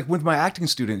 because it's like with my acting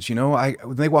students, when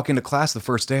they walk into class the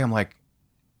first day, I'm like,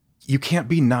 you can't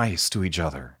be nice to each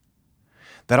other.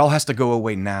 That all has to go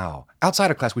away now. Outside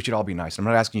of class, we should all be nice. I'm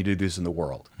not asking you to do this in the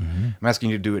world. Mm-hmm. I'm asking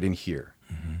you to do it in here.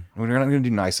 Mm-hmm. We're not going to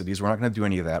do niceties. We're not going to do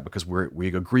any of that because we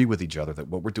agree with each other that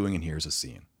what we're doing in here is a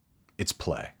scene. It's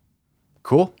play.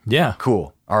 Cool? Yeah.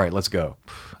 Cool. All right, let's go.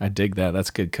 I dig that.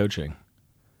 That's good coaching.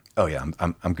 Oh yeah,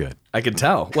 I'm good. I can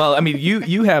tell. Well, I mean,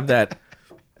 you have that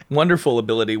wonderful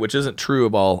ability, which isn't true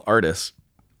of all artists,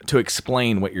 to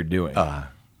explain what you're doing.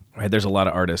 Right? There's a lot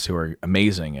of artists who are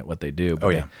amazing at what they do.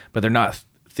 But but they're not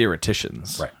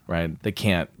theoreticians. Right? They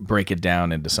can't break it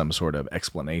down into some sort of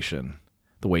explanation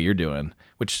the way you're doing,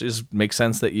 which makes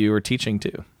sense that you are teaching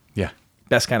too. Yeah.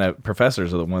 Best kind of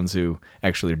professors are the ones who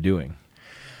actually are doing.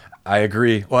 I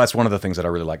agree. Well, that's one of the things that I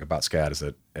really like about SCAD is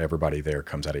that everybody there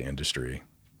comes out of industry,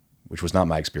 which was not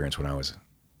my experience when I was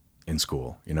in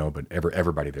school, but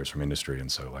everybody there's from industry.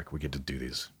 And so like we get to do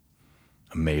these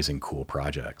amazing, cool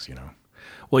projects,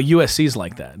 Well, USC's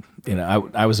like that.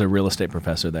 I was a real estate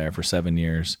professor there for 7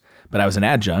 years, but I was an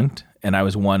adjunct and I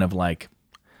was one of like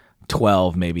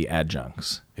 12 maybe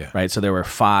adjuncts. Yeah. Right. So there were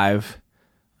 5,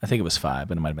 I think it was 5,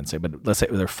 but it might have been 6, but let's say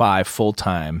there were 5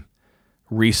 full-time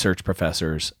research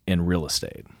professors in real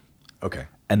estate. Okay.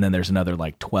 And then there's another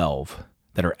like 12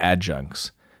 that are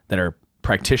adjuncts that are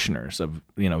practitioners of,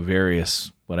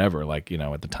 various whatever, like,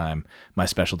 at the time my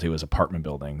specialty was apartment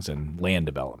buildings and land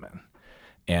development.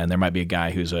 And there might be a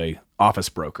guy who's a office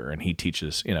broker and he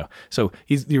teaches, so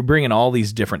you're bringing all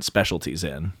these different specialties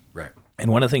in. Right. And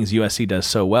one of the things USC does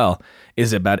so well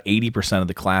is about 80% of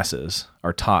the classes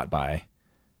are taught by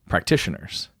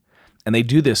practitioners. And they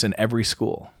do this in every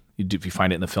school. If you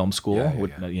find it in the film school,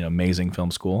 amazing film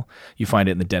school. You find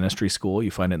it in the dentistry school. You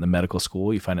find it in the medical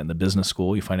school. You find it in the business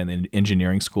school. You find it in the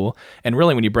engineering school. And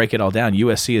really, when you break it all down,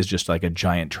 USC is just like a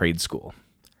giant trade school.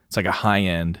 It's like a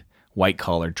high-end,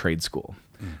 white-collar trade school.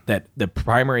 That the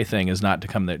primary thing is not to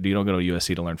come there. You don't go to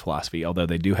USC to learn philosophy, although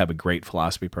they do have a great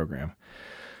philosophy program.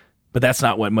 But that's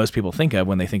not what most people think of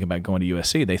when they think about going to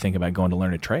USC. They think about going to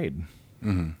learn a trade.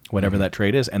 Whatever that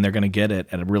trade is, and they're going to get it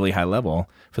at a really high level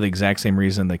for the exact same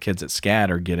reason the kids at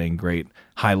SCAD are getting great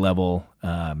high-level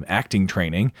acting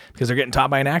training, because they're getting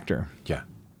taught by an actor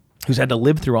who's had to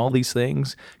live through all these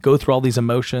things, go through all these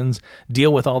emotions,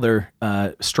 deal with all their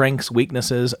strengths,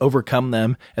 weaknesses, overcome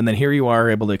them, and then here you are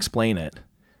able to explain it,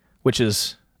 which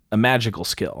is a magical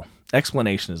skill.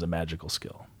 Explanation is a magical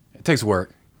skill. It takes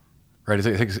work. Right,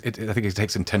 I think it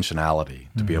takes intentionality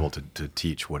to be able to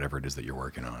teach whatever it is that you're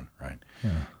working on, right?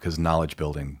 Because knowledge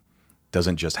building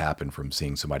doesn't just happen from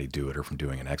seeing somebody do it or from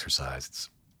doing an exercise.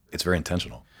 It's very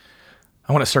intentional.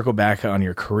 I want to circle back on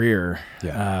your career.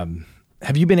 Yeah.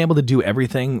 Have you been able to do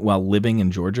everything while living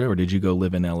in Georgia, or did you go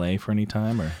live in LA for any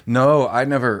time? Or no,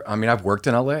 I've worked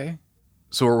in LA.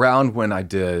 So around when I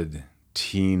did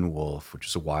Teen Wolf, which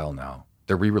is a while now,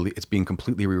 it's being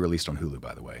completely re-released on Hulu,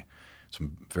 by the way. So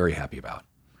I'm very happy about.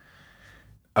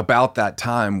 About that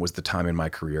time was the time in my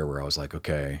career where I was like,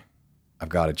 okay, I've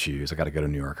got to choose. I got to go to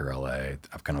New York or LA.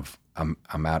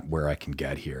 I'm at where I can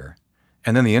get here.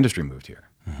 And then the industry moved here.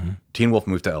 Teen Wolf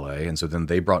moved to LA, and so then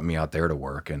they brought me out there to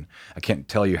work. And I can't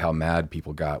tell you how mad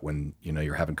people got when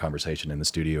you're having conversation in the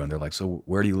studio, and they're like, "So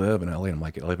where do you live in LA?" And I'm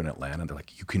like, "I live in Atlanta." And they're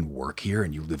like, "You can work here,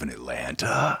 and you live in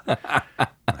Atlanta?"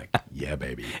 I'm like, "Yeah,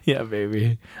 baby." Yeah,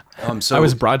 baby. So I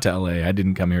was brought to LA. I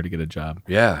didn't come here to get a job.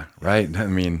 Yeah, right. I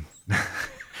mean,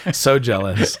 so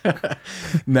jealous.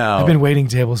 No, I've been waiting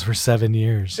tables for 7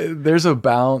 years. There's a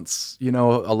bounce. A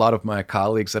lot of my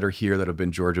colleagues that are here that have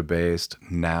been Georgia based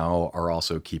now are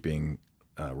also keeping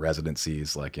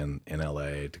residencies like in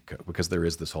LA because there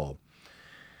is this whole,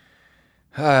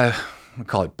 I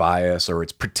call it bias, or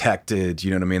it's protected.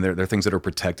 You know what I mean? There are things that are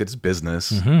protected. It's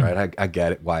business, right? I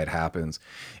get it, why it happens.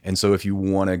 And so if you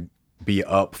want to be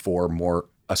up for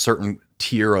a certain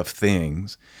tier of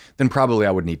things, then probably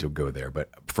I would need to go there. But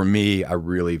for me, I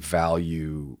really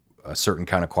value a certain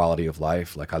kind of quality of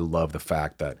life. Like I love the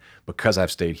fact that because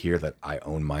I've stayed here, that I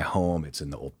own my home. It's in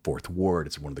the old Fourth Ward.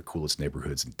 It's one of the coolest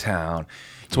neighborhoods in town.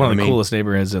 It's one of the coolest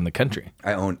neighborhoods in the country.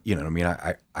 I own, you know what I mean?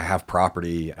 I have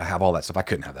property. I have all that stuff. I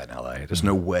couldn't have that in LA. There's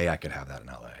no way I could have that in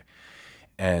LA.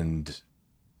 And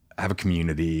I have a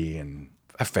community and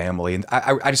a family. And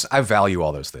I value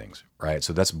all those things, right?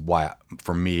 So that's why,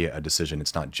 for me, a decision,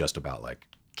 it's not just about like,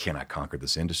 can I conquer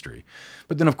this industry?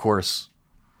 But then, of course,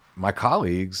 my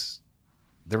colleagues,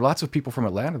 there are lots of people from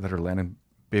Atlanta that are landing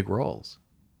big roles.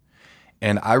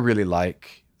 And I really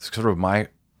like, sort of my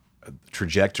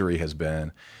trajectory has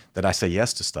been that I say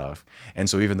yes to stuff. And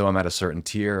so even though I'm at a certain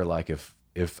tier, like if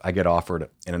I get offered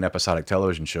in an episodic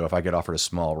television show, if I get offered a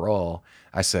small role,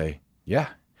 I say, yeah.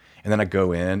 And then I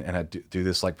go in and I do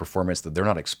this like performance that they're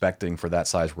not expecting for that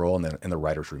size role. And then in the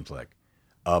writer's room's like,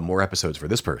 more episodes for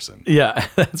this person. Yeah,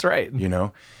 that's right. You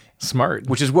know? Smart.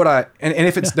 Which is what and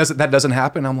if that doesn't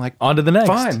happen, I'm like, on to the next.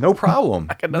 Fine, no problem.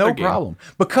 No game. problem.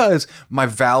 Because my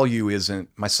value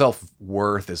my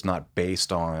self-worth is not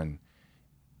based on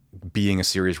being a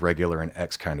series regular in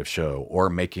X kind of show or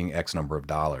making X number of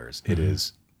dollars. Mm-hmm. It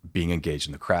is being engaged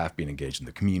in the craft, being engaged in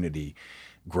the community,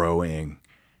 growing,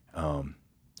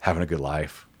 having a good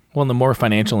life. Well, and the more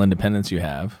financial independence you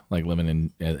have, like living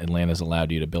in Atlanta's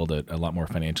allowed you to build a lot more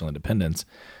financial independence.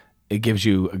 It gives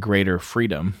you a greater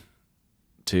freedom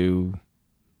to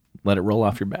let it roll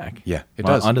off your back. Yeah, it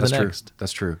does. On to That's the true. next.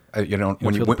 That's true.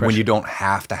 When you don't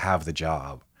have to have the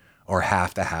job or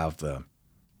have to have the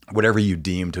whatever you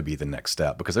deem to be the next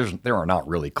step, because there are not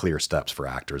really clear steps for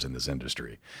actors in this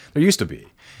industry. There used to be.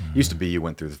 Mm-hmm. Used to be you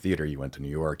went through the theater, you went to New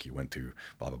York, you went to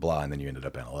blah blah blah, and then you ended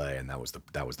up in LA, and that was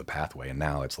the pathway. And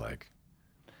now it's like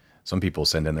some people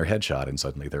send in their headshot and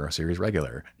suddenly they're a series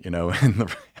regular, you know,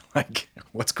 and like,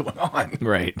 what's going on?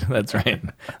 Right. That's right.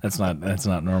 That's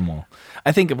not normal.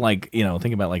 I think of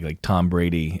think about like Tom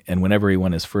Brady, and whenever he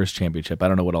won his first championship, I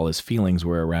don't know what all his feelings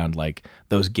were around like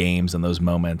those games and those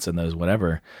moments and those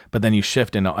whatever, but then you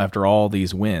shift in after all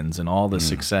these wins and all this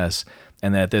success.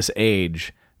 And at this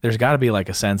age, there's gotta be like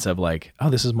a sense of like,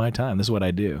 oh, this is my time. This is what I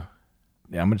do.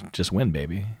 Yeah, I'm going to just win,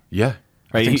 baby. Yeah.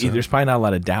 Right. There's probably not a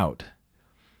lot of doubt.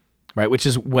 Right, which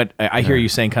is what I hear you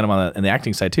saying kind of on the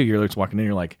acting side too. You're just walking in,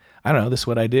 you're like, I don't know, this is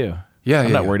what I do. Yeah,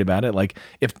 I'm not worried about it. Like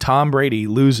if Tom Brady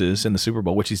loses in the Super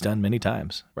Bowl, which he's done many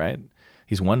times, right?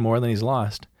 He's won more than he's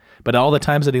lost. But all the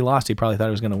times that he lost, he probably thought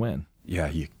he was going to win. Yeah,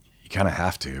 you kind of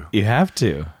have to. You have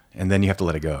to. And then you have to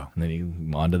let it go. And then you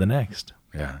on to the next.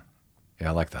 Yeah. Yeah,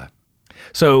 I like that.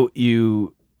 So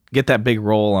you get that big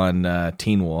role on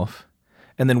Teen Wolf.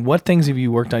 And then what things have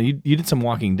you worked on? You did some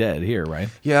Walking Dead here, right?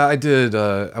 Yeah, I did.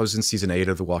 I was in season 8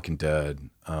 of The Walking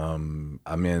Dead. I'm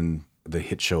in the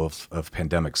hit show of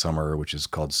Pandemic Summer, which is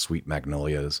called Sweet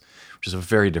Magnolias, which is a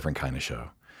very different kind of show.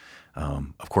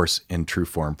 Of course, in true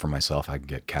form for myself, I can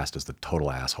get cast as the total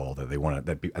asshole that they want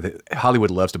to. Hollywood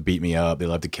loves to beat me up. They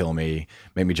love to kill me,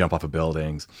 make me jump off of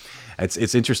buildings.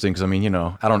 It's interesting because I mean, you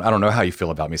know, I don't know how you feel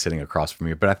about me sitting across from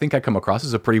you, but I think I come across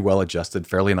as a pretty well-adjusted,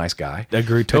 fairly nice guy.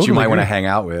 Agree, totally. That you might want to hang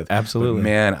out with. Absolutely, but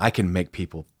man. I can make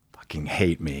people fucking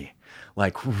hate me,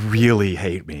 like really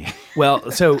hate me.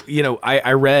 Well, so you know,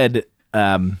 I read.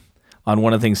 On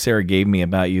one of the things Sarah gave me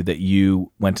about you that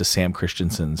you went to Sam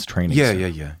Christensen's training center.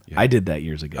 Yeah. I did that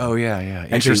years ago. Oh, yeah.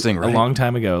 Interesting, Actually, right? A long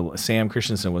time ago, Sam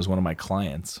Christensen was one of my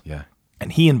clients. Yeah.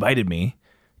 And he invited me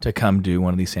to come do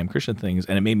one of these Sam Christensen things,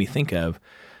 and it made me think of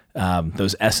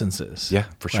those essences. Yeah,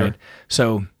 for sure. Right?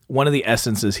 So one of the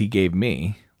essences he gave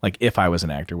me, like if I was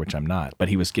an actor, which I'm not, but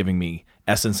he was giving me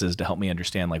essences to help me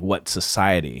understand like what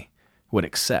society would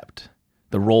accept,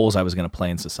 the roles I was going to play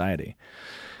in society.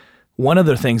 One of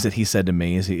the things that he said to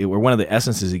me or one of the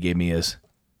essences he gave me is,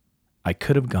 I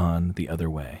could have gone the other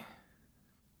way,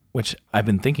 which I've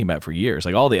been thinking about for years.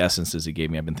 Like all the essences he gave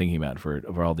me, I've been thinking about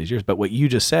for all these years. But what you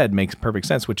just said makes perfect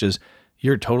sense, which is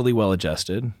you're totally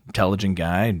well-adjusted, intelligent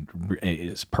guy,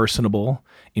 is personable,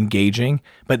 engaging,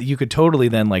 but you could totally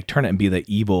then like turn it and be the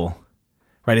evil,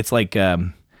 right? It's like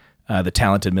the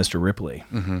talented Mr. Ripley,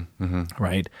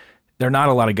 right? There are not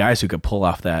a lot of guys who could pull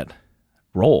off that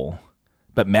role.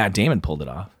 But Matt Damon pulled it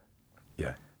off.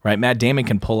 Yeah. Right? Matt Damon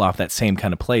can pull off that same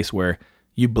kind of place where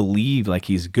you believe like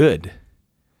he's good,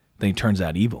 then he turns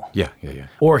out evil. Yeah.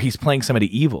 Or he's playing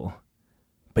somebody evil,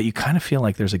 but you kind of feel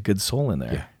like there's a good soul in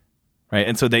there. Yeah. Right?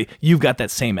 And so you've got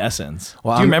that same essence.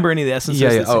 Well, do you remember any of the essences?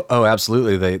 Yeah. Oh,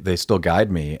 absolutely. They still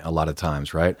guide me a lot of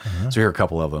times, right? So here are a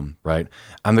couple of them, right?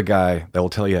 I'm the guy that will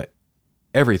tell you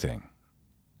everything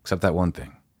except that one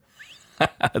thing.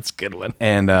 That's a good one.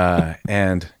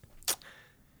 And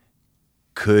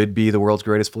could be the world's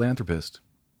greatest philanthropist.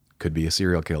 Could be a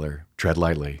serial killer. Tread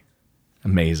lightly.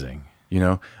 Amazing.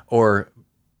 or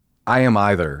I am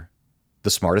either the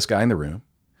smartest guy in the room,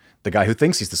 the guy who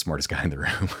thinks he's the smartest guy in the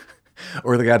room,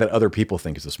 or the guy that other people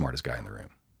think is the smartest guy in the room.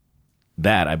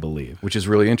 That I believe. Which is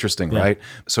really interesting, right?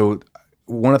 So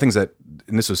one of the things that,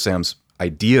 and this was Sam's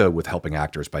idea with helping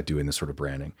actors by doing this sort of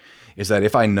branding, is that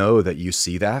if I know that you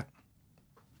see that,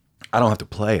 I don't have to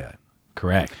play it.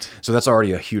 Correct. So that's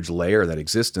already a huge layer that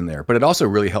exists in there. But it also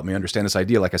really helped me understand this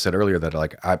idea, like I said earlier, that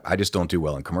like I just don't do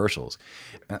well in commercials.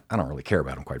 I don't really care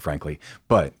about them, quite frankly,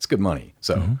 but it's good money.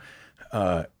 So,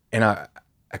 and I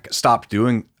stopped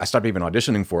even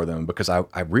auditioning for them because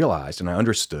I realized and I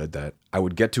understood that I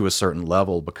would get to a certain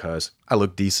level because I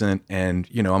look decent and,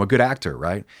 I'm a good actor,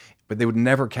 right? But they would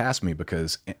never cast me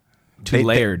because Too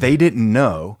layered. They didn't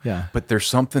know, Yeah. but there's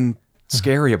something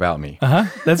scary about me.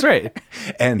 That's right.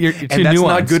 And You're too that's nuanced.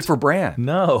 not good for brand.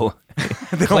 No.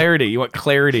 Clarity. You want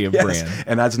clarity of brand.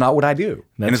 And that's not what I do.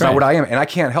 And it's right. not what I am. And I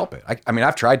can't help it. I mean,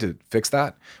 I've tried to fix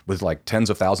that with like tens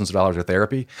of thousands of dollars of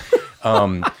therapy.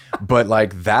 But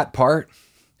like that part,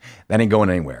 that ain't going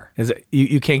anywhere.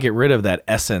 You can't get rid of that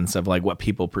essence of like what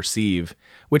people perceive,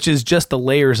 which is just the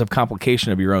layers of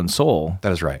complication of your own soul.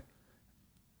 That is right.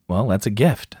 Well, that's a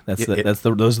gift. Those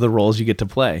are the roles you get to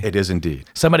play. It is indeed.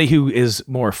 Somebody who is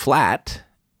more flat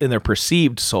in their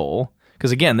perceived soul,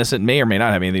 because again, this may or may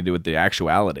not have anything to do with the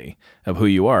actuality of who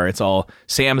you are. It's all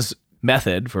Sam's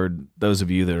method. For those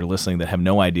of you that are listening that have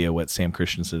no idea what Sam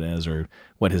Christensen is or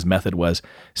what his method was,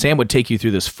 Sam would take you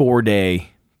through this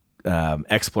 4-day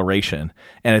exploration,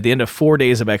 and at the end of 4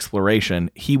 days of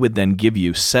exploration, he would then give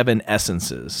you 7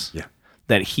 essences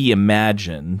that he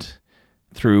imagined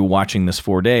through watching this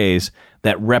 4 days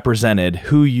that represented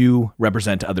who you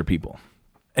represent to other people.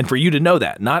 And for you to know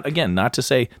that, not to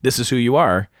say this is who you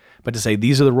are, but to say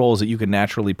these are the roles that you can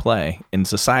naturally play in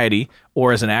society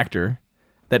or as an actor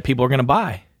that people are going to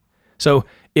buy. So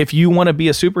if you want to be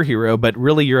a superhero, but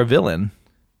really you're a villain,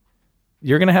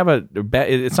 you're going to have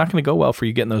it's not going to go well for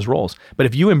you getting those roles. But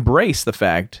if you embrace the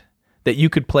fact that you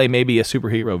could play maybe a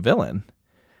superhero villain,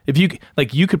 you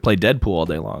could play Deadpool all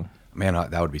day long. Man,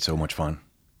 that would be so much fun.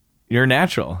 You're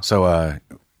natural. So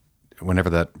whenever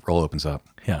that role opens up,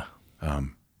 yeah,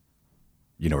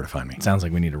 you know where to find me. It sounds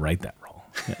like we need to write that role.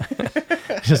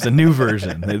 Yeah. Just a new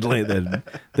version,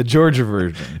 the Georgia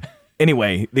version.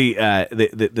 Anyway,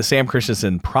 the Sam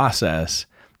Christensen process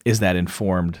is that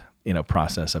informed,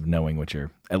 process of knowing what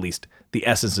at least the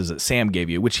essences that Sam gave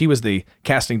you, which he was the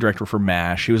casting director for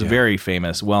MASH. He was a very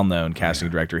famous, well-known casting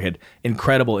director. He had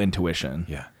incredible intuition.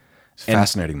 Yeah.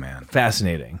 Fascinating man.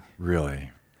 Fascinating.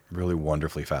 Really, really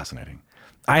wonderfully fascinating.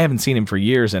 I haven't seen him for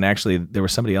years, and actually there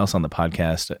was somebody else on the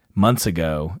podcast months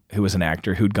ago who was an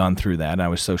actor who'd gone through that, and I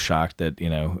was so shocked that,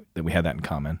 that we had that in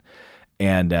common.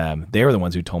 And they were the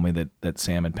ones who told me that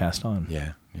Sam had passed on.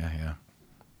 Yeah.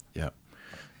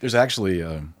 There's actually,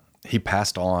 he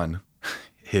passed on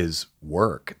his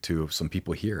work to some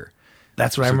people here.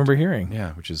 That's what I remember hearing.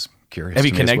 Yeah, which is curious. Have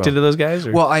you connected to those guys?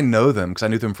 Or? Well, I know them because I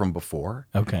knew them from before.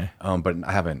 Okay. But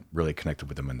I haven't really connected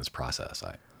with them in this process.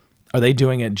 Are they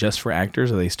doing it just for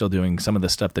actors? Or are they still doing some of the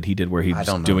stuff that he did where he's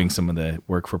doing some of the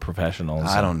work for professionals?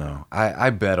 I don't know.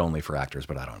 I bet only for actors,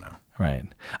 but I don't know. Right.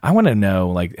 I want to know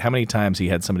like how many times he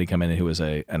had somebody come in who was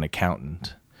an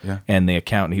accountant. Yeah. And the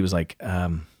accountant, he was like,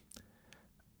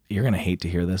 you're going to hate to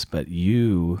hear this, but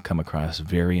you come across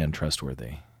very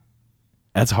untrustworthy.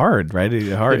 That's hard, right?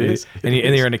 Hard. It is. And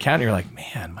you're an accountant, you're like,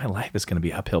 man, my life is going to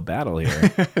be uphill battle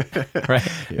here. Right?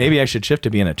 Yeah. Maybe I should shift to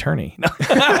be an attorney.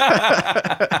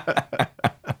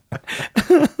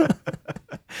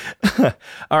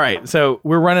 All right. So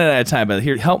we're running out of time, but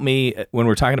here, help me when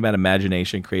we're talking about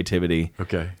imagination, creativity.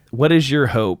 Okay. What is your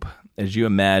hope as you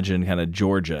imagine kind of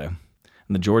Georgia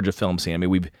and the Georgia film scene? I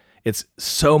mean, it's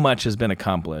so much has been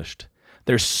accomplished.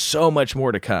 There's so much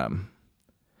more to come.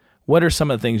 What are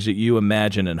some of the things that you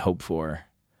imagine and hope for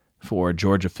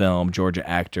Georgia film, Georgia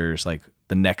actors, like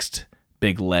the next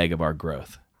big leg of our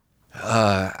growth?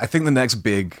 I think the next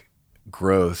big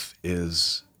growth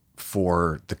is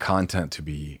for the content to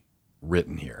be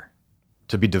written here,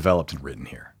 to be developed and written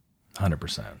here.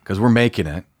 100%. Because we're making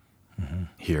it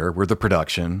here. We're the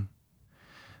production,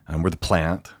 and we're the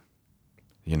plant,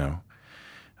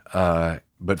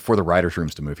 but for the writers'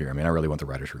 rooms to move here. I mean, I really want the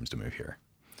writers' rooms to move here.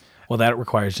 Well, that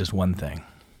requires just one thing.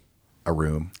 A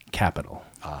room. Capital.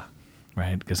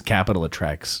 Right? Because capital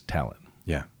attracts talent.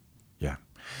 Yeah.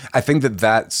 I think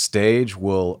that stage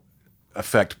will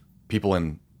affect people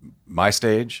in my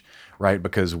stage, right?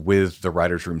 Because with the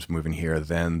writers' rooms moving here,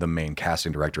 then the main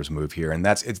casting directors move here. And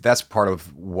that's part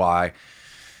of why,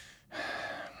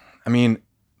 I mean,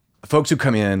 folks who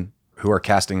come in who are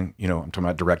casting, I'm talking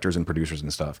about directors and producers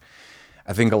and stuff,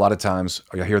 I think a lot of times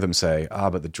you'll hear them say,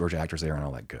 but the Georgia actors, they aren't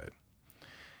all that good.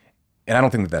 And I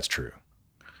don't think that that's true.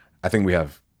 I think we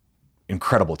have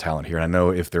incredible talent here. And I know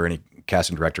if there are any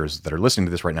casting directors that are listening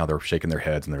to this right now, they're shaking their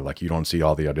heads and they're like, you don't see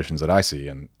all the auditions that I see.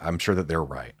 And I'm sure that they're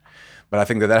right. But I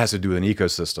think that has to do with an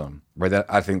ecosystem, right?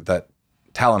 I think that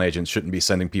talent agents shouldn't be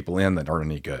sending people in that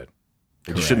aren't any good.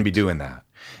 They just shouldn't be doing that.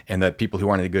 And that people who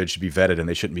aren't any good should be vetted and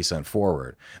they shouldn't be sent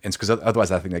forward. And it's because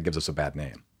otherwise I think that gives us a bad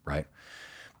name, right?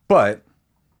 But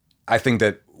I think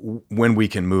that when we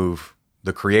can move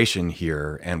the creation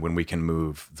here and when we can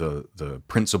move the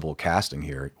principal casting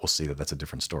here, we'll see that that's a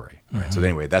different story. Right? Mm-hmm. So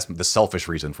anyway, that's the selfish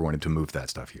reason for wanting to move that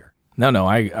stuff here. No,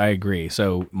 I agree.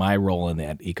 So my role in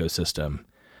that ecosystem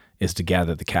is to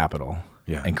gather the capital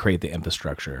and create the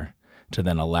infrastructure to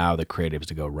then allow the creatives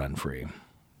to go run free.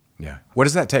 Yeah. What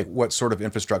does that take? What sort of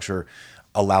infrastructure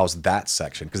allows that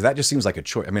section? Because that just seems like a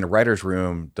choice. I mean, a writer's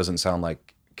room doesn't sound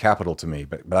like capital to me,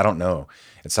 but I don't know.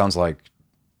 It sounds like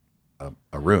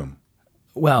a room.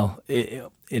 Well, it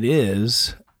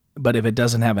is, but if it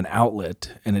doesn't have an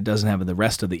outlet and it doesn't have the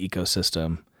rest of the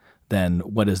ecosystem, then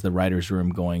what is the writer's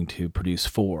room going to produce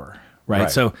for,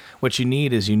 right? So what you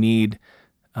need is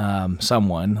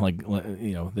someone, like,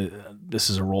 this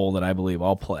is a role that I believe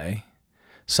I'll play.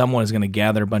 Someone is going to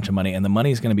gather a bunch of money, and the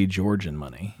money is going to be Georgian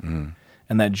money. Mm.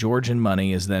 And that Georgian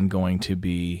money is then going to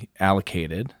be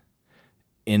allocated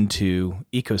into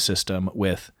ecosystem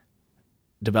with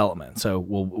development. So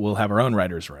we'll have our own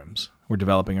writers' rooms. We're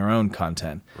developing our own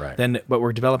content. Right. But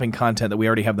we're developing content that we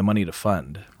already have the money to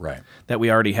fund. Right. That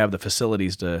we already have the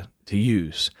facilities to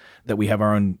use. That we have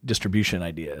our own distribution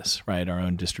ideas, right? Our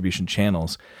own distribution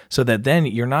channels. So that then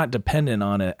you're not dependent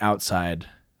on an outside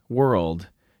world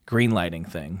greenlighting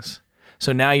things.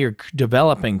 So now you're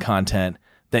developing content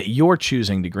that you're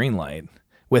choosing to greenlight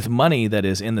with money that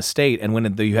is in the state. And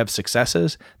when you have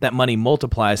successes, that money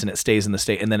multiplies and it stays in the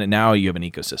state. And then now you have an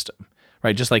ecosystem,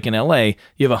 right? Just like in LA,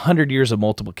 you have 100 years of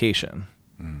multiplication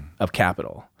of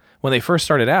capital. When they first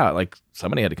started out, like,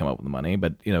 somebody had to come up with the money,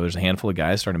 but there's a handful of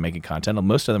guys started making content. And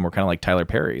most of them were kind of like Tyler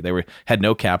Perry. They had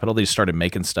no capital. They just started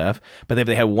making stuff. But if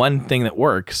they have one thing that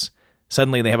works,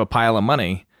 suddenly they have a pile of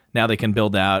money. Now they can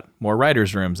build out more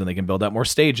writers' rooms and they can build out more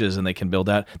stages and they can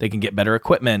get better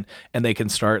equipment and they can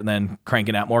start then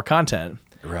cranking out more content.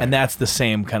 Right. And that's the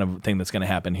same kind of thing that's going to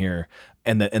happen here.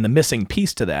 And the missing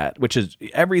piece to that, which is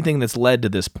everything that's led to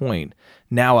this point,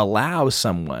 now allows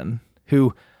someone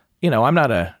who, I'm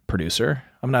not a producer,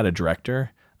 I'm not a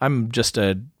director, I'm just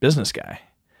a business guy.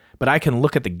 But I can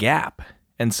look at the gap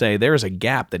and say there's a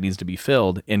gap that needs to be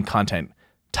filled in content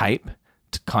type,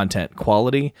 content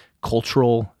quality,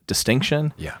 cultural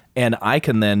distinction. Yeah. And I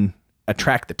can then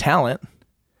attract the talent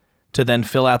to then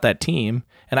fill out that team.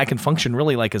 And I can function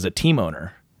really like as a team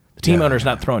owner. The team owner is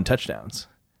not throwing touchdowns.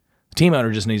 The team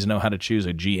owner just needs to know how to choose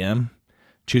a GM,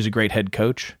 choose a great head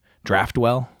coach, draft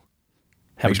well,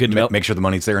 make sure the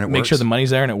money's there and it works. Make sure the money's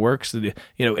there and it works.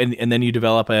 And then you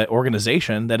develop an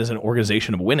organization that is an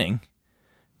organization of winning.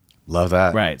 Love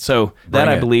that. Right. So that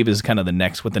I believe is kind of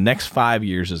what the next 5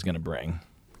 years is going to bring.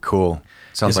 Cool.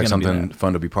 Sounds like something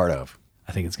fun to be part of.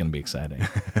 I think it's going to be exciting.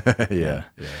 Yeah.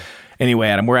 Anyway,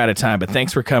 Adam, we're out of time, but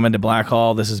thanks for coming to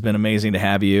Blackhall. This has been amazing to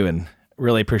have you, and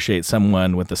really appreciate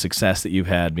someone with the success that you've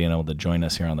had being able to join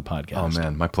us here on the podcast. Oh,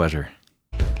 man, my pleasure.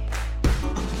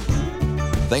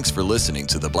 Thanks for listening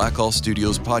to the Blackhall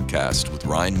Studios podcast with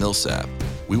Ryan Millsap.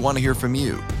 We want to hear from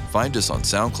you. Find us on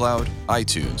SoundCloud,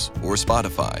 iTunes, or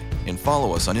Spotify, and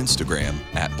follow us on Instagram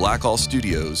 @Blackhall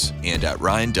Studios and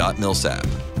 @Ryan.Millsap.